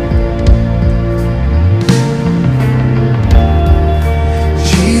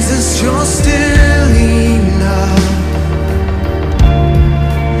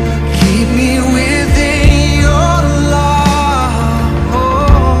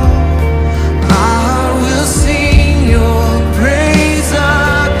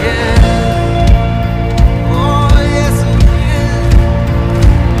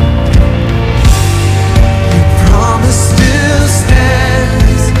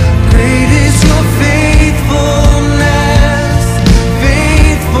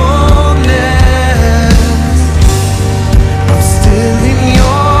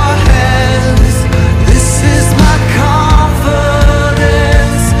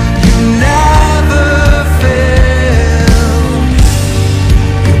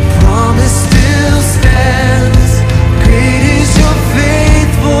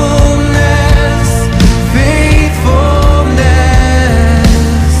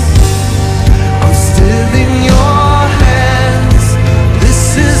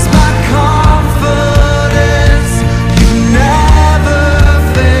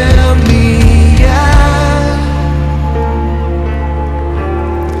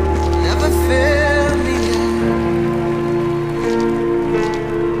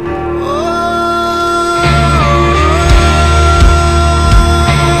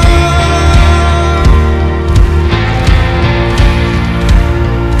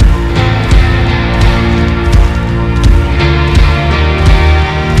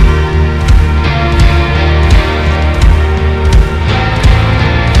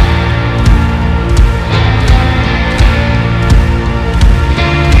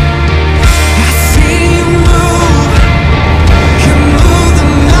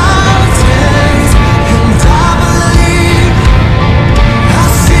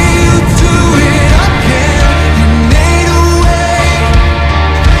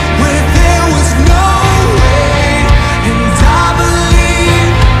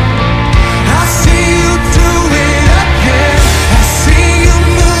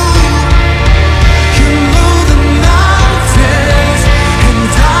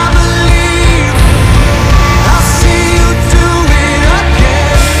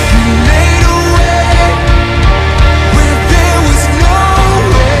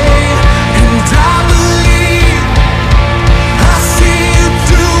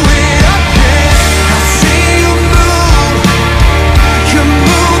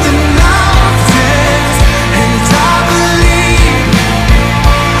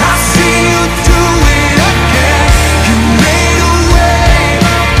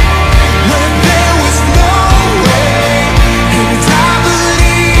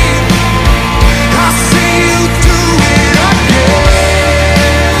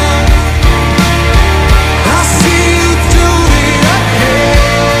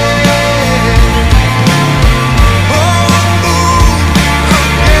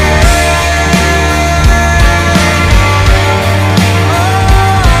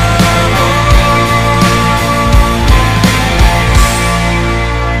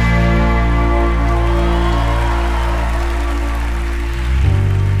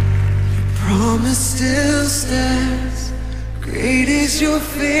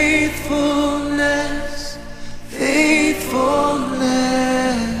 faithfulness,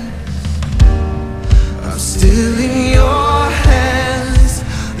 faithfulness. I'm still in your hands.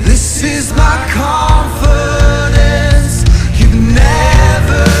 This is my confidence. You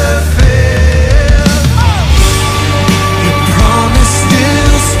never fail. Your promise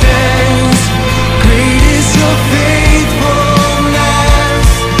still stands. Great is your faithfulness,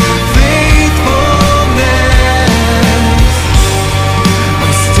 faithfulness.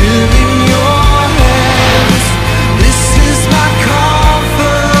 I'm still in your hands. This is my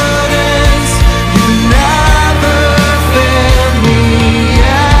confidence. You never failed me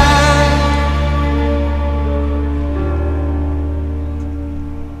yet.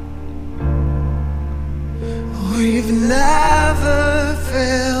 Oh, you've never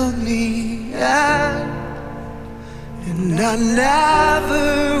failed me yet. And I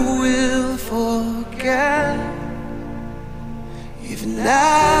never will forget. You've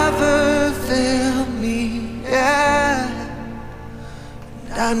never failed me yet.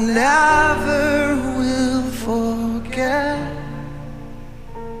 And I never will forget.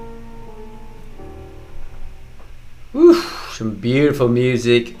 Whew, some beautiful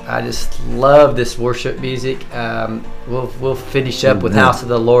music. I just love this worship music. We'll finish up with House of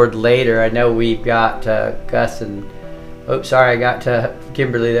the Lord later. I know we've got Gus and I got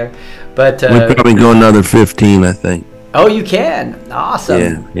Kimberly there, but We probably go another 15, I think. oh, you can.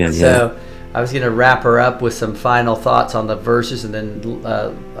 Awesome. Yeah. So I was gonna wrap her up with some final thoughts on the verses, and then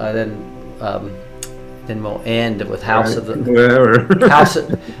we'll end with House of the Whatever. House.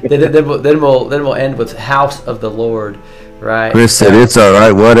 Then we'll end with House of the Lord, right? Chris said it's all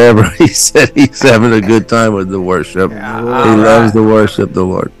right, whatever. He said he's having a good time with the worship. He loves to worship the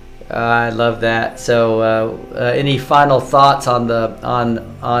Lord. I love that. So, any final thoughts on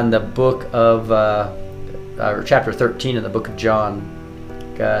the book of or chapter 13 in the book of John,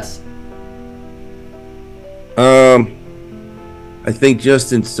 Gus? I think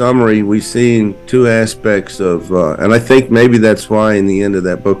just in summary, we've seen two aspects of, and I think maybe that's why in the end of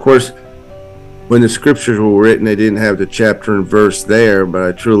that book, of course, when the scriptures were written, they didn't have the chapter and verse there, but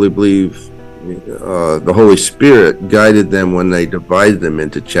I truly believe the Holy Spirit guided them when they divided them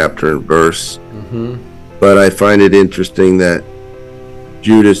into chapter and verse. Mm-hmm. But I find it interesting that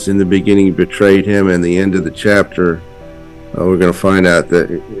Judas in the beginning betrayed him, and the end of the chapter, we're going to find out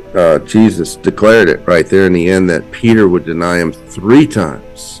that Jesus declared it right there in the end that Peter would deny him 3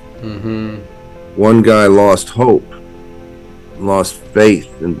 times. Mm-hmm. One guy lost hope, lost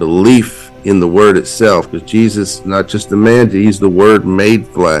faith and belief in the word itself, because Jesus is not just a man, he's the word made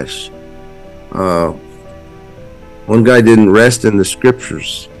flesh. One guy didn't rest in the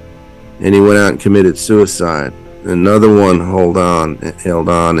scriptures, and he went out and committed suicide. Another one held on,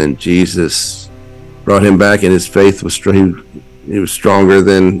 and Jesus brought him back, and his faith was he was stronger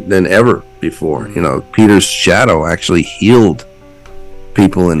than ever before. You know, Peter's shadow actually healed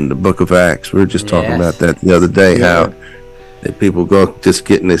people in the book of Acts. We were just talking about that the other day, how that people go just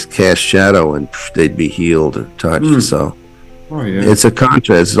getting this cast shadow and they'd be healed or touched. So it's a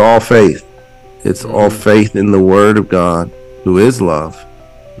contrast. It's all faith. It's all faith in the word of God, who is love.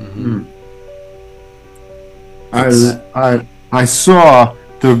 Mm-hmm. I saw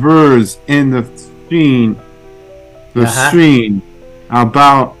the verse in the screen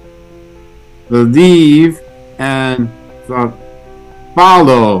about believe and the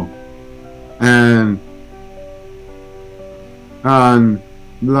follow and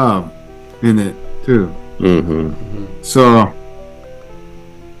love in it too. Mm-hmm. So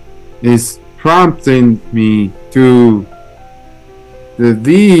it's prompting me to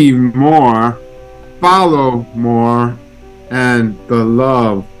believe more, follow more, and the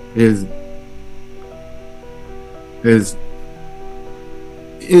love is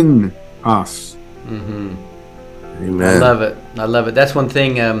in us. Mm-hmm. Amen. I love it. That's one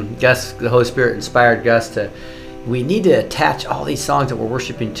thing Gus, the Holy Spirit inspired Gus to. We need to attach all these songs that we're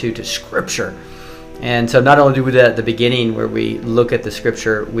worshiping to Scripture. And so not only do we do that at the beginning where we look at the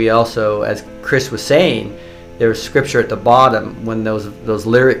Scripture, we also, as Chris was saying, there's Scripture at the bottom when those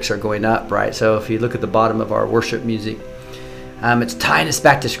lyrics are going up, right? So if you look at the bottom of our worship music, it's tying us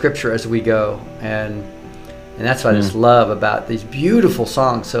back to Scripture as we go. And that's what I just love about these beautiful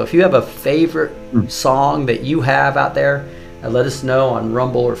songs. So if you have a favorite song that you have out there, let us know on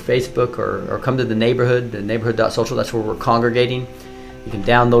Rumble or Facebook, or come to the neighborhood.social. That's where we're congregating. You can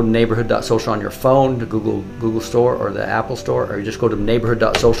download neighborhood.social on your phone, the Google Store or the Apple Store, or you just go to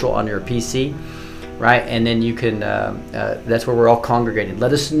neighborhood.social on your PC, right? And then you can, that's where we're all congregating.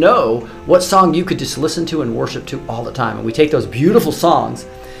 Let us know what song you could just listen to and worship to all the time. And we take those beautiful songs,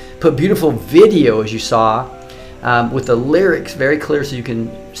 put beautiful video, as you saw, with the lyrics very clear so you can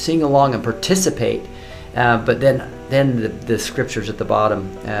sing along and participate. But then the scriptures at the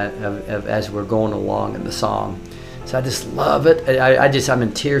bottom as we're going along in the song. So I just love it. I'm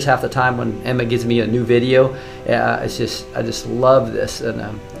in tears half the time when Emma gives me a new video. I just love this,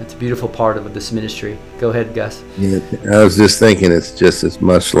 and it's a beautiful part of this ministry. Go ahead, Gus. Yeah, I was just thinking it's just as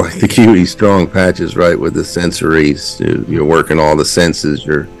much like the QE Strong patches, right? With the sensories, you're working all the senses.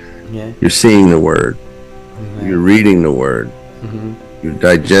 You're seeing the word, you're reading the word, you're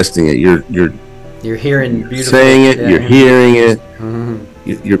digesting it. You're hearing beautiful, saying it. You're hearing it.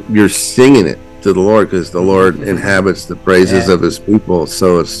 You're singing it to the Lord, because the Lord inhabits the praises of His people.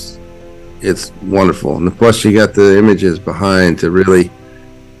 So it's wonderful, and plus you got the images behind to really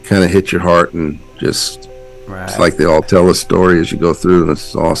kind of hit your heart, and just it's like they all tell a story as you go through, and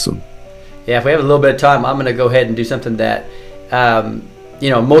it's awesome. Yeah, if we have a little bit of time, I'm going to go ahead and do something that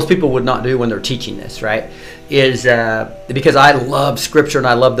most people would not do when they're teaching this, right? Is because I love Scripture and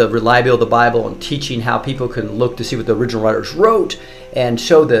I love the reliability of the Bible, and teaching how people can look to see what the original writers wrote and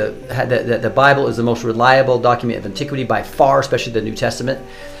show that the Bible is the most reliable document of antiquity by far, especially the New Testament.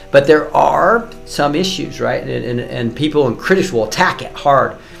 But there are some issues, right? And people and critics will attack it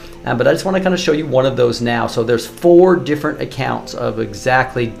hard. But I just want to kind of show you one of those now. So there's 4 different accounts of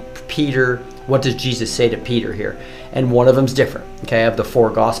exactly Peter. What does Jesus say to Peter here? And one of them's different, okay, of the 4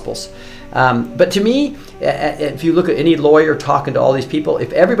 Gospels. But to me, if you look at any lawyer talking to all these people,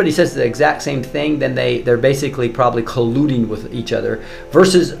 if everybody says the exact same thing, then they're basically probably colluding with each other,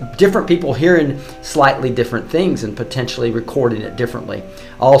 versus different people hearing slightly different things and potentially recording it differently.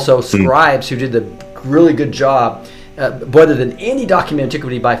 Also, scribes who did the really good job, better than any document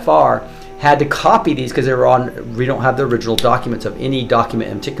antiquity by far, had to copy these because we don't have the original documents of any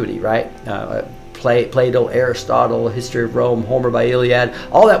document antiquity, right? Plato, Aristotle, History of Rome, Homer by Iliad,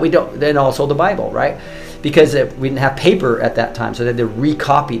 all that we don't, then also the Bible, right? Because we didn't have paper at that time, so they had to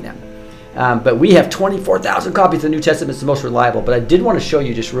recopy them. But we have 24,000 copies of the New Testament. It's the most reliable. But I did want to show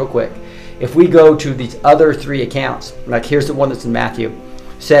you just real quick. If we go to these other 3 accounts, like here's the one that's in Matthew,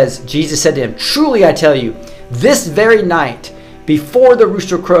 says, Jesus said to him, "Truly I tell you, this very night, before the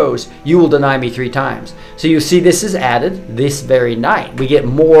rooster crows, you will deny me 3 times." So you see this is added, this very night. We get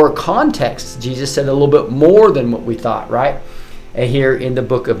more context. Jesus said a little bit more than what we thought, right? Here in the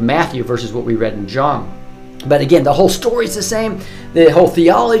book of Matthew versus what we read in John. But again, the whole story is the same. The whole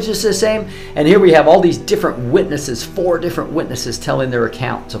theology is the same. And here we have all these different witnesses, 4 different witnesses telling their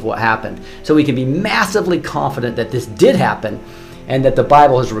accounts of what happened. So we can be massively confident that this did happen and that the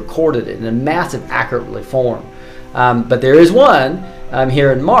Bible has recorded it in a massive, accurately form. But there is one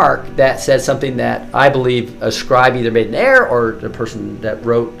here in Mark that says something that I believe a scribe either made an error, or the person that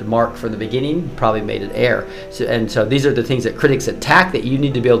wrote Mark from the beginning probably made an error. So these are the things that critics attack that you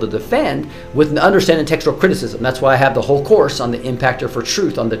need to be able to defend with understanding textual criticism. That's why I have the whole course on the Impactor for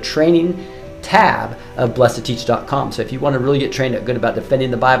Truth on the training tab of blessed2teach.com. So if you want to really get trained good about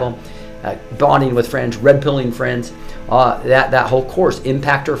defending the Bible, bonding with friends, red pilling friends, that whole course,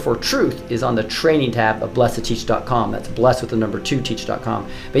 Impactor for Truth, is on the training tab of blessed2teach.com. That's blessed with the number 2 teach.com.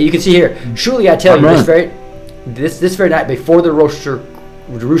 But you can see here, truly I tell you, this very night before the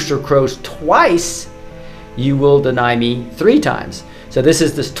rooster crows twice, you will deny me 3 times. So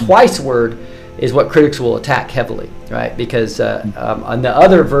this twice word is what critics will attack heavily, right? Because on the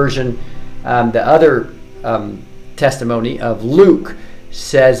other version, the other testimony of Luke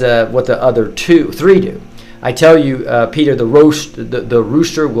says what the other 3 do. I tell you, Peter, the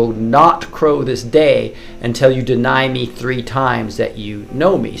rooster will not crow this day until you deny me 3 times that you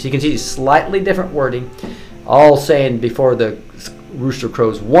know me. So you can see slightly different wording, all saying before the rooster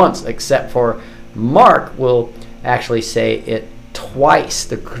crows once, except for Mark will actually say it twice,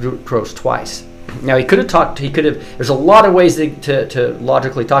 the crows twice. Now there's a lot of ways to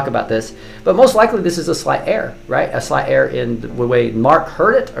logically talk about this, but most likely this is a slight error, right? A slight error in the way Mark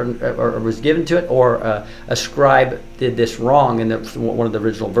heard it or was given to it, or a scribe did this wrong in one of the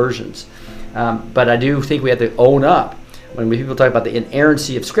original versions. But I do think we have to own up when people talk about the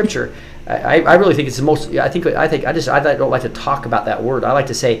inerrancy of Scripture. I really think it's the most. I don't like to talk about that word. I like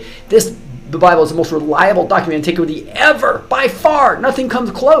to say the Bible is the most reliable document of antiquity ever, by far. Nothing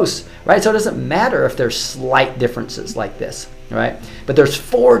comes close, right? So it doesn't matter if there's slight differences like this, right? But there's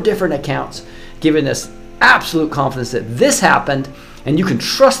 4 different accounts giving us absolute confidence that this happened, and you can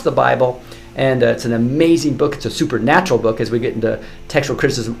trust the Bible. And it's an amazing book. It's a supernatural book as we get into textual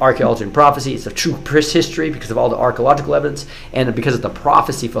criticism, archaeology, and prophecy. It's a true history because of all the archaeological evidence, and because of the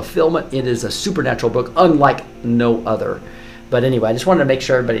prophecy fulfillment. It is a supernatural book unlike no other. But anyway, I just wanted to make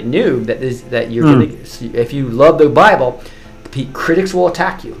sure everybody knew that you're if you love the Bible, critics will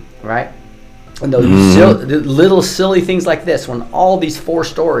attack you, right? And those little silly things like this, when all these 4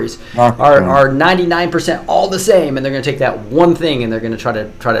 stories Doctrine. are 99% all the same, and they're going to take that one thing and they're going to try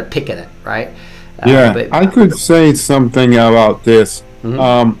to pick at it, right? Yeah, But- I could say something about this.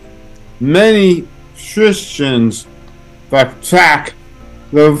 Many Christians attack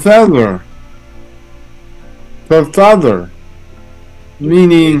the Father,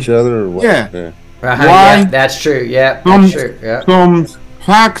 meaning Each other or what? Yeah. Uh-huh, Why? yeah, that's true. Yeah, some, that's true. Yeah. some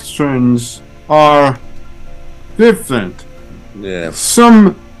factions are different. Yeah.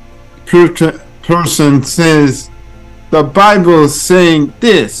 Some person says the Bible is saying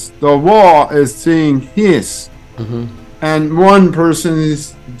this, the law is saying this, and one person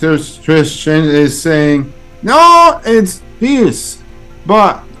is just Christian is saying no, it's this,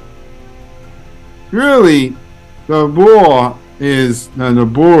 but really the law is and the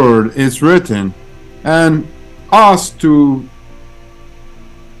word is written, and us to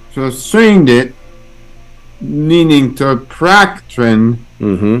sing it, meaning to practice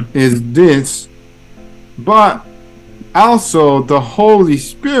is this, but also the Holy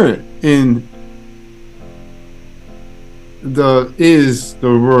Spirit in is the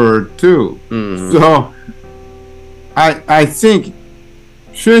word too. So I think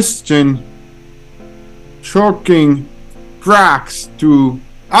Christian choking cracks to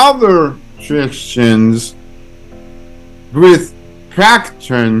other Christians with practice.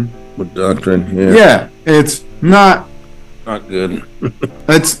 With doctrine, yeah. Yeah, it's not good.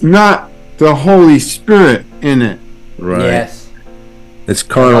 it's not the Holy Spirit in it. Right. Yes. It's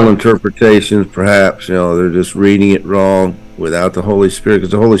carnal interpretations, perhaps. They're just reading it wrong without the Holy Spirit,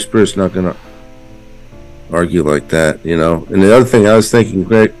 because the Holy Spirit's not going to argue like that, And the other thing I was thinking,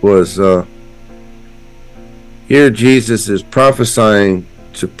 Greg, was here Jesus is prophesying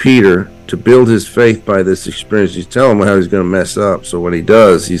to Peter to build his faith by this experience. He's telling him how he's going to mess up. So when he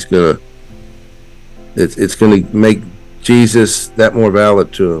does, it's going to make Jesus that more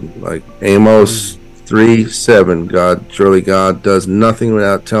valid to him. Like Amos 3:7, God does nothing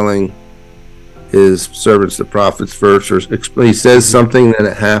without telling his servants, the prophets, first, or he says something, then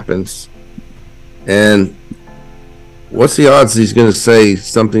it happens. And what's the odds he's going to say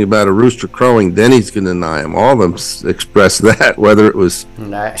something about a rooster crowing, then he's going to deny him? All of them express that, whether it was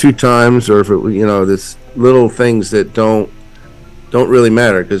 2 times or if it was, this little things that don't really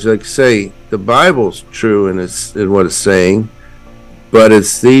matter. Because, like I say, the Bible's true in what it's saying, but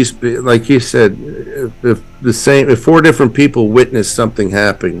it's these, like you said, if 4 different people witness something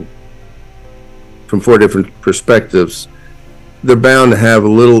happening from 4 different perspectives, they're bound to have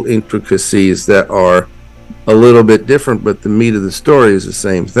little intricacies that are a little bit different, but the meat of the story is the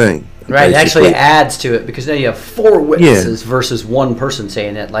same thing. Right, it basically. actually adds to it, because now you have 4 witnesses versus 1 person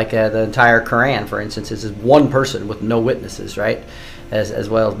saying it. Like the entire Quran, for instance, is 1 person with no witnesses, right? As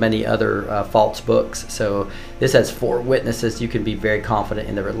well as many other false books. So this has 4 witnesses. You can be very confident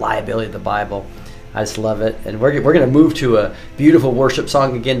in the reliability of the Bible. I just love it. And we're going to move to a beautiful worship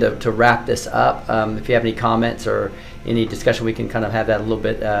song again to wrap this up. If you have any comments or any discussion, we can kind of have that a little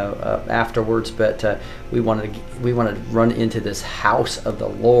bit afterwards. But we want to run into this House of the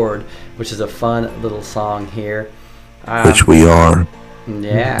Lord, which is a fun little song here. Which we are.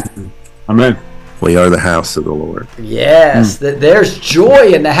 Yeah. Amen. We are the house of the Lord. Yes. There's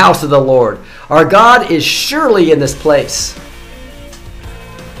joy in the house of the Lord. Our God is surely in this place.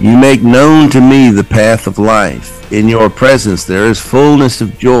 You make known to me the path of life. In your presence there is fullness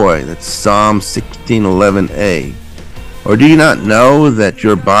of joy. That's Psalm 16:11a. Or do you not know that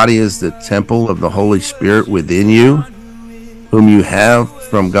your body is the temple of the Holy Spirit within you, whom you have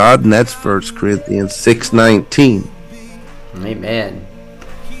from God? And that's 1 Corinthians 6:19. Amen.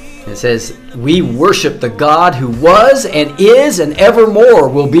 It says, we worship the God who was and is and evermore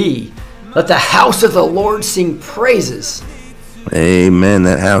will be. Let the house of the Lord sing praises. Amen.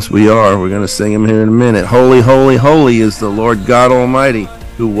 That house we are. We're going to sing him here in a minute. Holy, holy, holy is the Lord God Almighty,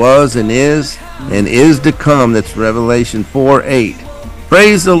 who was and is to come. That's Revelation 4:8.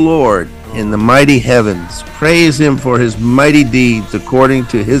 Praise the Lord in the mighty heavens. Praise him for his mighty deeds according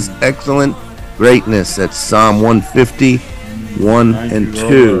to his excellent greatness. That's Psalm 150:1 and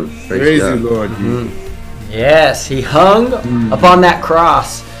 2. Praise you, Lord. Yes, he hung upon that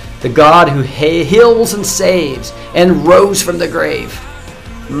cross. The God who heals and saves and rose from the grave.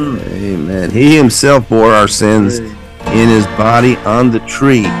 Amen. He himself bore our sins in his body on the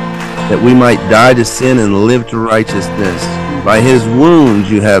tree, that we might die to sin and live to righteousness. By his wounds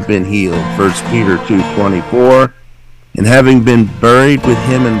you have been healed. 1 Peter 2:24. And having been buried with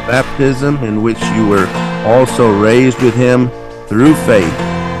him in baptism, in which you were also raised with him through faith.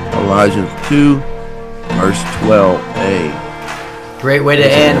 Colossians 2, verse 12a. Great way to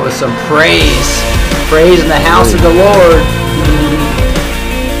end with some praise. Praise in the house of the Lord.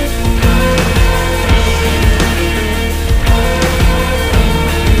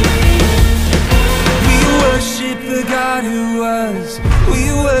 We worship the God who was.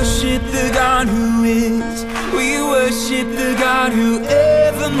 We worship the God who is. We worship the God who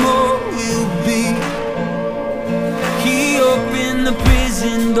evermore will be. He opened the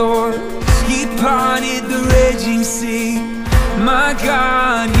prison doors. He parted the raging sea. My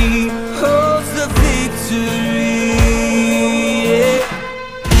God, He holds the victory. Yeah.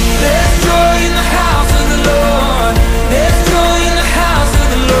 There's joy in the house of the Lord. There's joy in the house of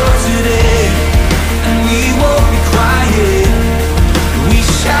the Lord today. And we won't be quiet. We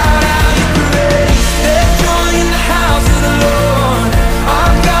shout out Your praise. There's joy in the house of the Lord.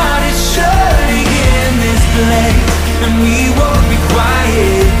 Our God is surely in this place. And we won't be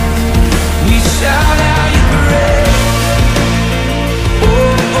quiet. We shout out Your praise.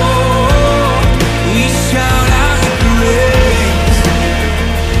 We shout out Your praise.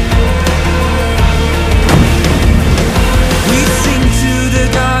 We sing to the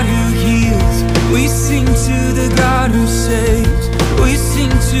God who heals. We sing to the God who saves. We sing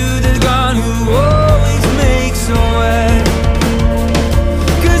to the God who always makes a way.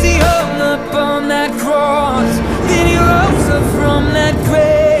 'Cause He hung up on that cross, then He rose up from that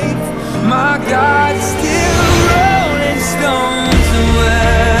grave. My God is still rolling stones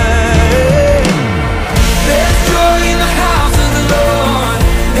away. There's joy in the house of the Lord.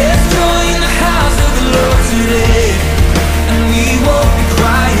 There's joy in the house of the Lord today. And we won't be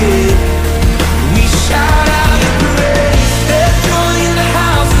quiet. We shout out Your praise. There's joy in the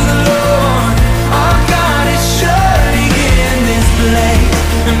house of the Lord. Our God is surely in this place.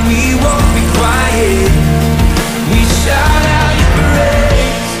 And we won't be quiet. We shout out Your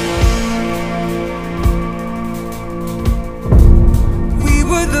praise. We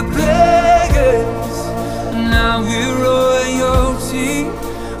were the beggars, now we're royalty.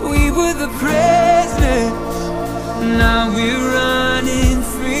 We were the prisoners, now we're running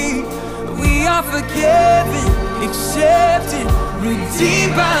free. We are forgiven, accepted,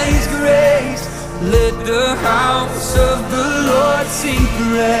 redeemed by His grace. Let the house of the Lord sing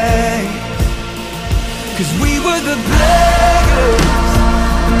praise. 'Cause we were the beggars,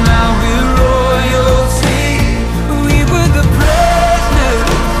 now we're royalty. We were the prisoners,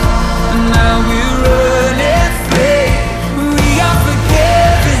 now we're running free. We are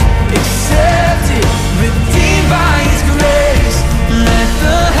forgiven, accepted, redeemed by His grace. Let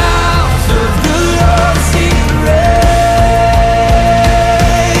the house of the Lord sing praise.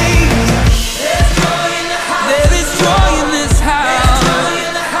 There's joy in the house. There is joy in this house. There's joy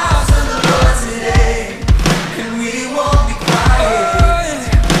in the house of the Lord today. And we won't be quiet.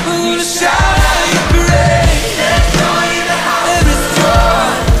 We're gonna shout out Your praise. There's joy in the house. There is joy.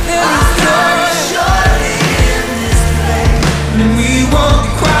 There is joy. Surely in this place. And we won't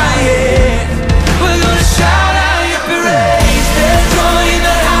be quiet. We're gonna shout out Your praise. There's joy in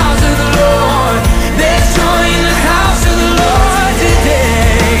the house of the Lord. There's joy in the house of the Lord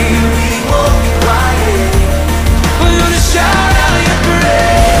today. We won't be quiet. We're gonna shout out Your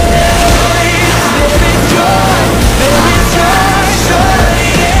praise. There is joy. There is joy.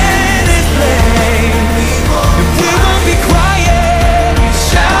 Surely in this place. We won't be quiet. We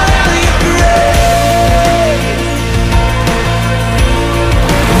shout out Your praise.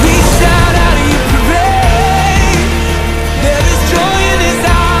 We shout out Your praise. There is joy in this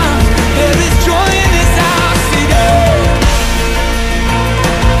house. There is joy in this house today.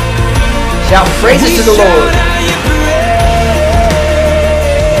 Shout praises to the Lord. Shout out Your praise.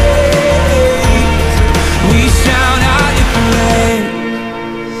 We shout out Your praise.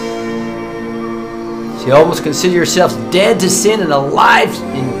 So you almost consider yourselves dead to sin and alive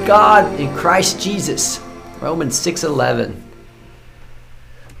in God in Christ Jesus. Romans 6:11.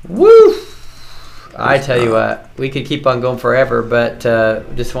 Woo! I tell you what, we could keep on going forever, but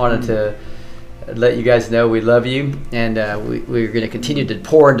just wanted to let you guys know we love you, and we're going to continue to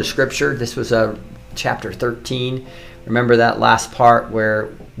pour into Scripture. This was chapter 13. Remember that last part where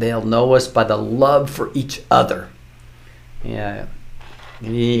they'll know us by the love for each other. Yeah.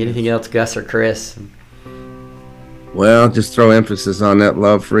 Anything else, Gus or Chris? Well, just throw emphasis on that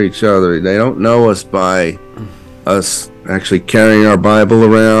love for each other. They don't know us by us actually carrying our Bible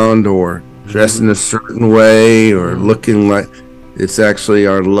around or dressing a certain way or looking like. It's actually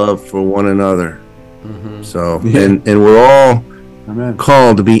our love for one another. So, and we're all Amen.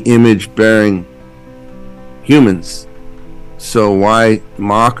 called to be image-bearing humans. So why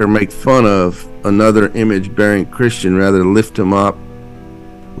mock or make fun of another image-bearing Christian? Rather lift them up,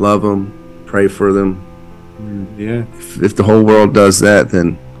 love them, pray for them, Yeah. If the whole world does that,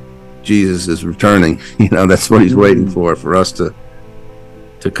 then Jesus is returning. That's what he's waiting for us to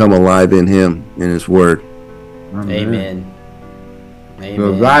come alive in him, in his word. Amen. Amen.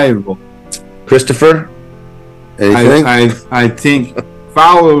 Revival. Christopher, anything? I think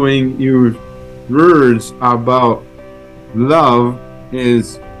following your words about love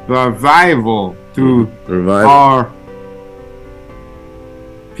is revival to Revival. our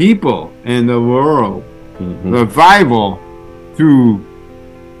people in the world. Revival through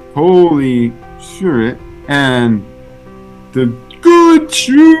Holy Spirit and the good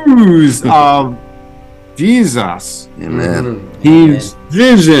truths of Jesus. Amen. His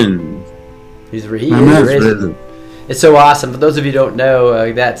vision. He's Amen. risen. It's so awesome. For those of you who don't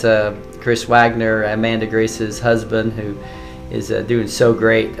know, that's Chris Wagner, Amanda Grace's husband, who is doing so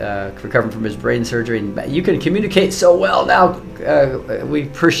great, recovering from his brain surgery. And you can communicate so well now. We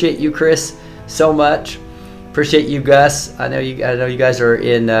appreciate you, Chris, so much. Appreciate you, Gus. I know you guys are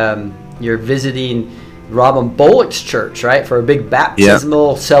in. You're visiting Robin Bullock's church, right, for a big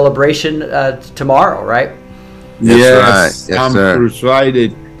baptismal celebration tomorrow, right? Yes, right. Yes, I'm sir.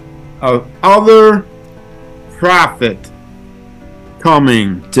 persuaded of other prophet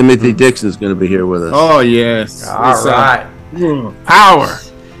coming. Timothy Dixon's going to be here with us. Oh yes. All right. Power.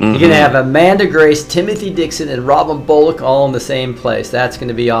 You're going to have Amanda Grace, Timothy Dixon, and Robin Bullock all in the same place. That's going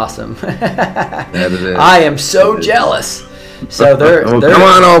to be awesome. That it is. I am so jealous. So they're come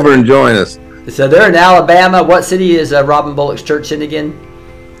on over and join us. So they're in Alabama. What city is Robin Bullock's church in again?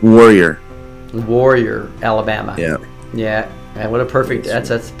 Warrior, Alabama. Yeah. Yeah. And what a perfect that's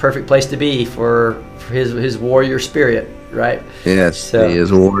a perfect place to be for his warrior spirit, right? Yes, So- he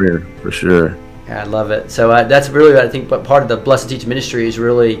is a warrior for sure. I love it. So that's really what I think. But part of the Blessed Teach ministry is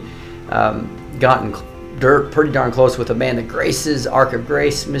really gotten pretty darn close with Amanda Grace's Ark of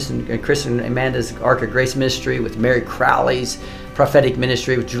Grace, and Chris and Amanda's Ark of Grace ministry, with Mary Crowley's prophetic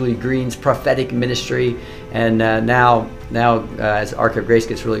ministry, with Julie Green's prophetic ministry, and now as Ark of Grace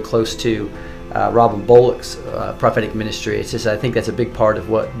gets really close to Robin Bullock's prophetic ministry, it's just I think that's a big part of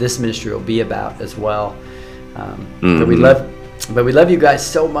what this ministry will be about as well. But we love you guys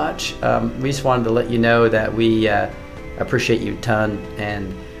so much. We just wanted to let you know that we appreciate you a ton.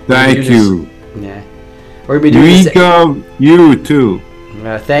 And Thank you. Yeah, we're gonna be doing We this. love you too.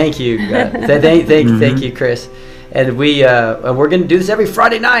 Thank you, thank you, Chris. And we're going to do this every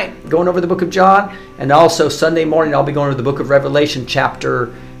Friday night, going over the book of John, and also Sunday morning I'll be going over the book of Revelation,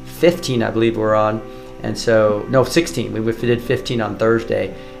 chapter 15, I believe we're on. And so, no, 16. We did 15 on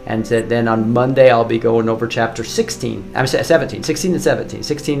Thursday. And then on Monday, I'll be going over chapter 16. I'm 17, 16 and 17,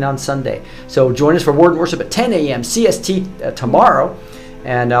 16 on Sunday. So join us for Word and Worship at 10 a.m. CST tomorrow.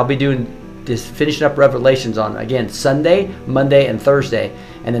 And I'll be finishing up Revelations on, again, Sunday, Monday, and Thursday.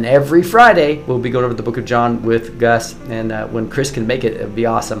 And then every Friday, we'll be going over the book of John with Gus. And when Chris can make it, it'll be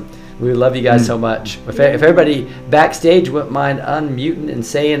awesome. We love you guys so much. If everybody backstage wouldn't mind unmuting and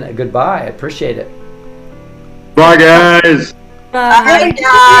saying goodbye, I appreciate it. Bye, guys. Bye.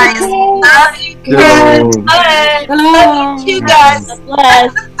 guys. Love you guys. Bye. Love you guys.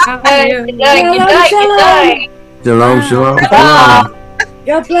 Bless. Good night. Good night. Shalom, shalom.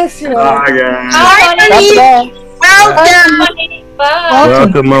 God bless you. Bye, guys. Bye, Monique. Welcome, Monique. Bye.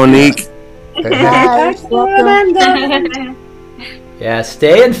 Welcome, Monique. Thanks for Amanda. Yeah,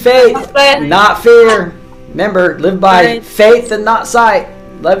 stay in faith, not fear. Remember, live by faith and not sight.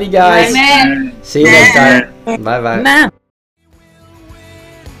 Love you guys. Amen. See you next time. Bye-bye. Amen.